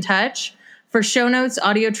keep in touch. For show notes,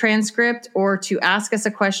 audio transcript, or to ask us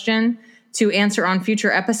a question to answer on future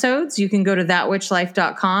episodes, you can go to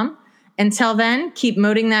thatwitchlife.com. Until then, keep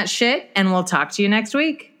moding that shit, and we'll talk to you next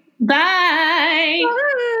week. Bye.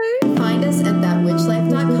 Bye. Find us at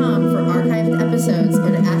thatwitchlife.com for archived episodes, or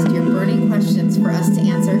to ask your burning questions for us to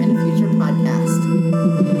answer in a future podcast.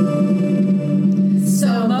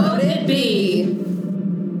 So mote it be.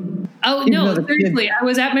 Oh, no, seriously. I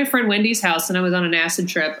was at my friend Wendy's house and I was on an acid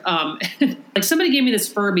trip. Like somebody gave me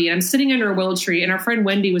this Furby. I'm sitting under a willow tree, and our friend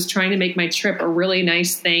Wendy was trying to make my trip a really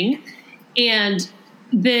nice thing. And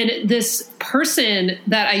then this person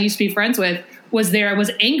that I used to be friends with was there. I was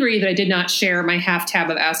angry that I did not share my half tab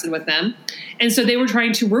of acid with them. And so they were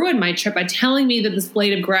trying to ruin my trip by telling me that this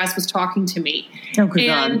blade of grass was talking to me. Oh, good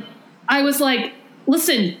and God. I was like,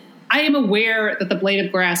 listen, I am aware that the blade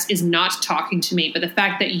of grass is not talking to me, but the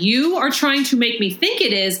fact that you are trying to make me think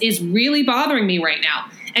it is really bothering me right now.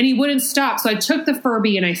 And he wouldn't stop. So I took the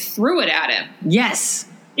Furby and I threw it at him. Yes.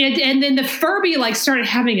 And then the Furby like started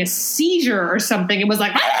having a seizure or something. It was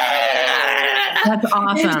like, that's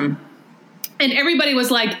awesome. And everybody was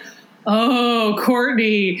like, oh,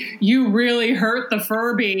 Courtney, you really hurt the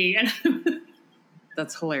Furby.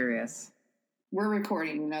 That's hilarious. We're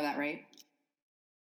recording. You know that, right?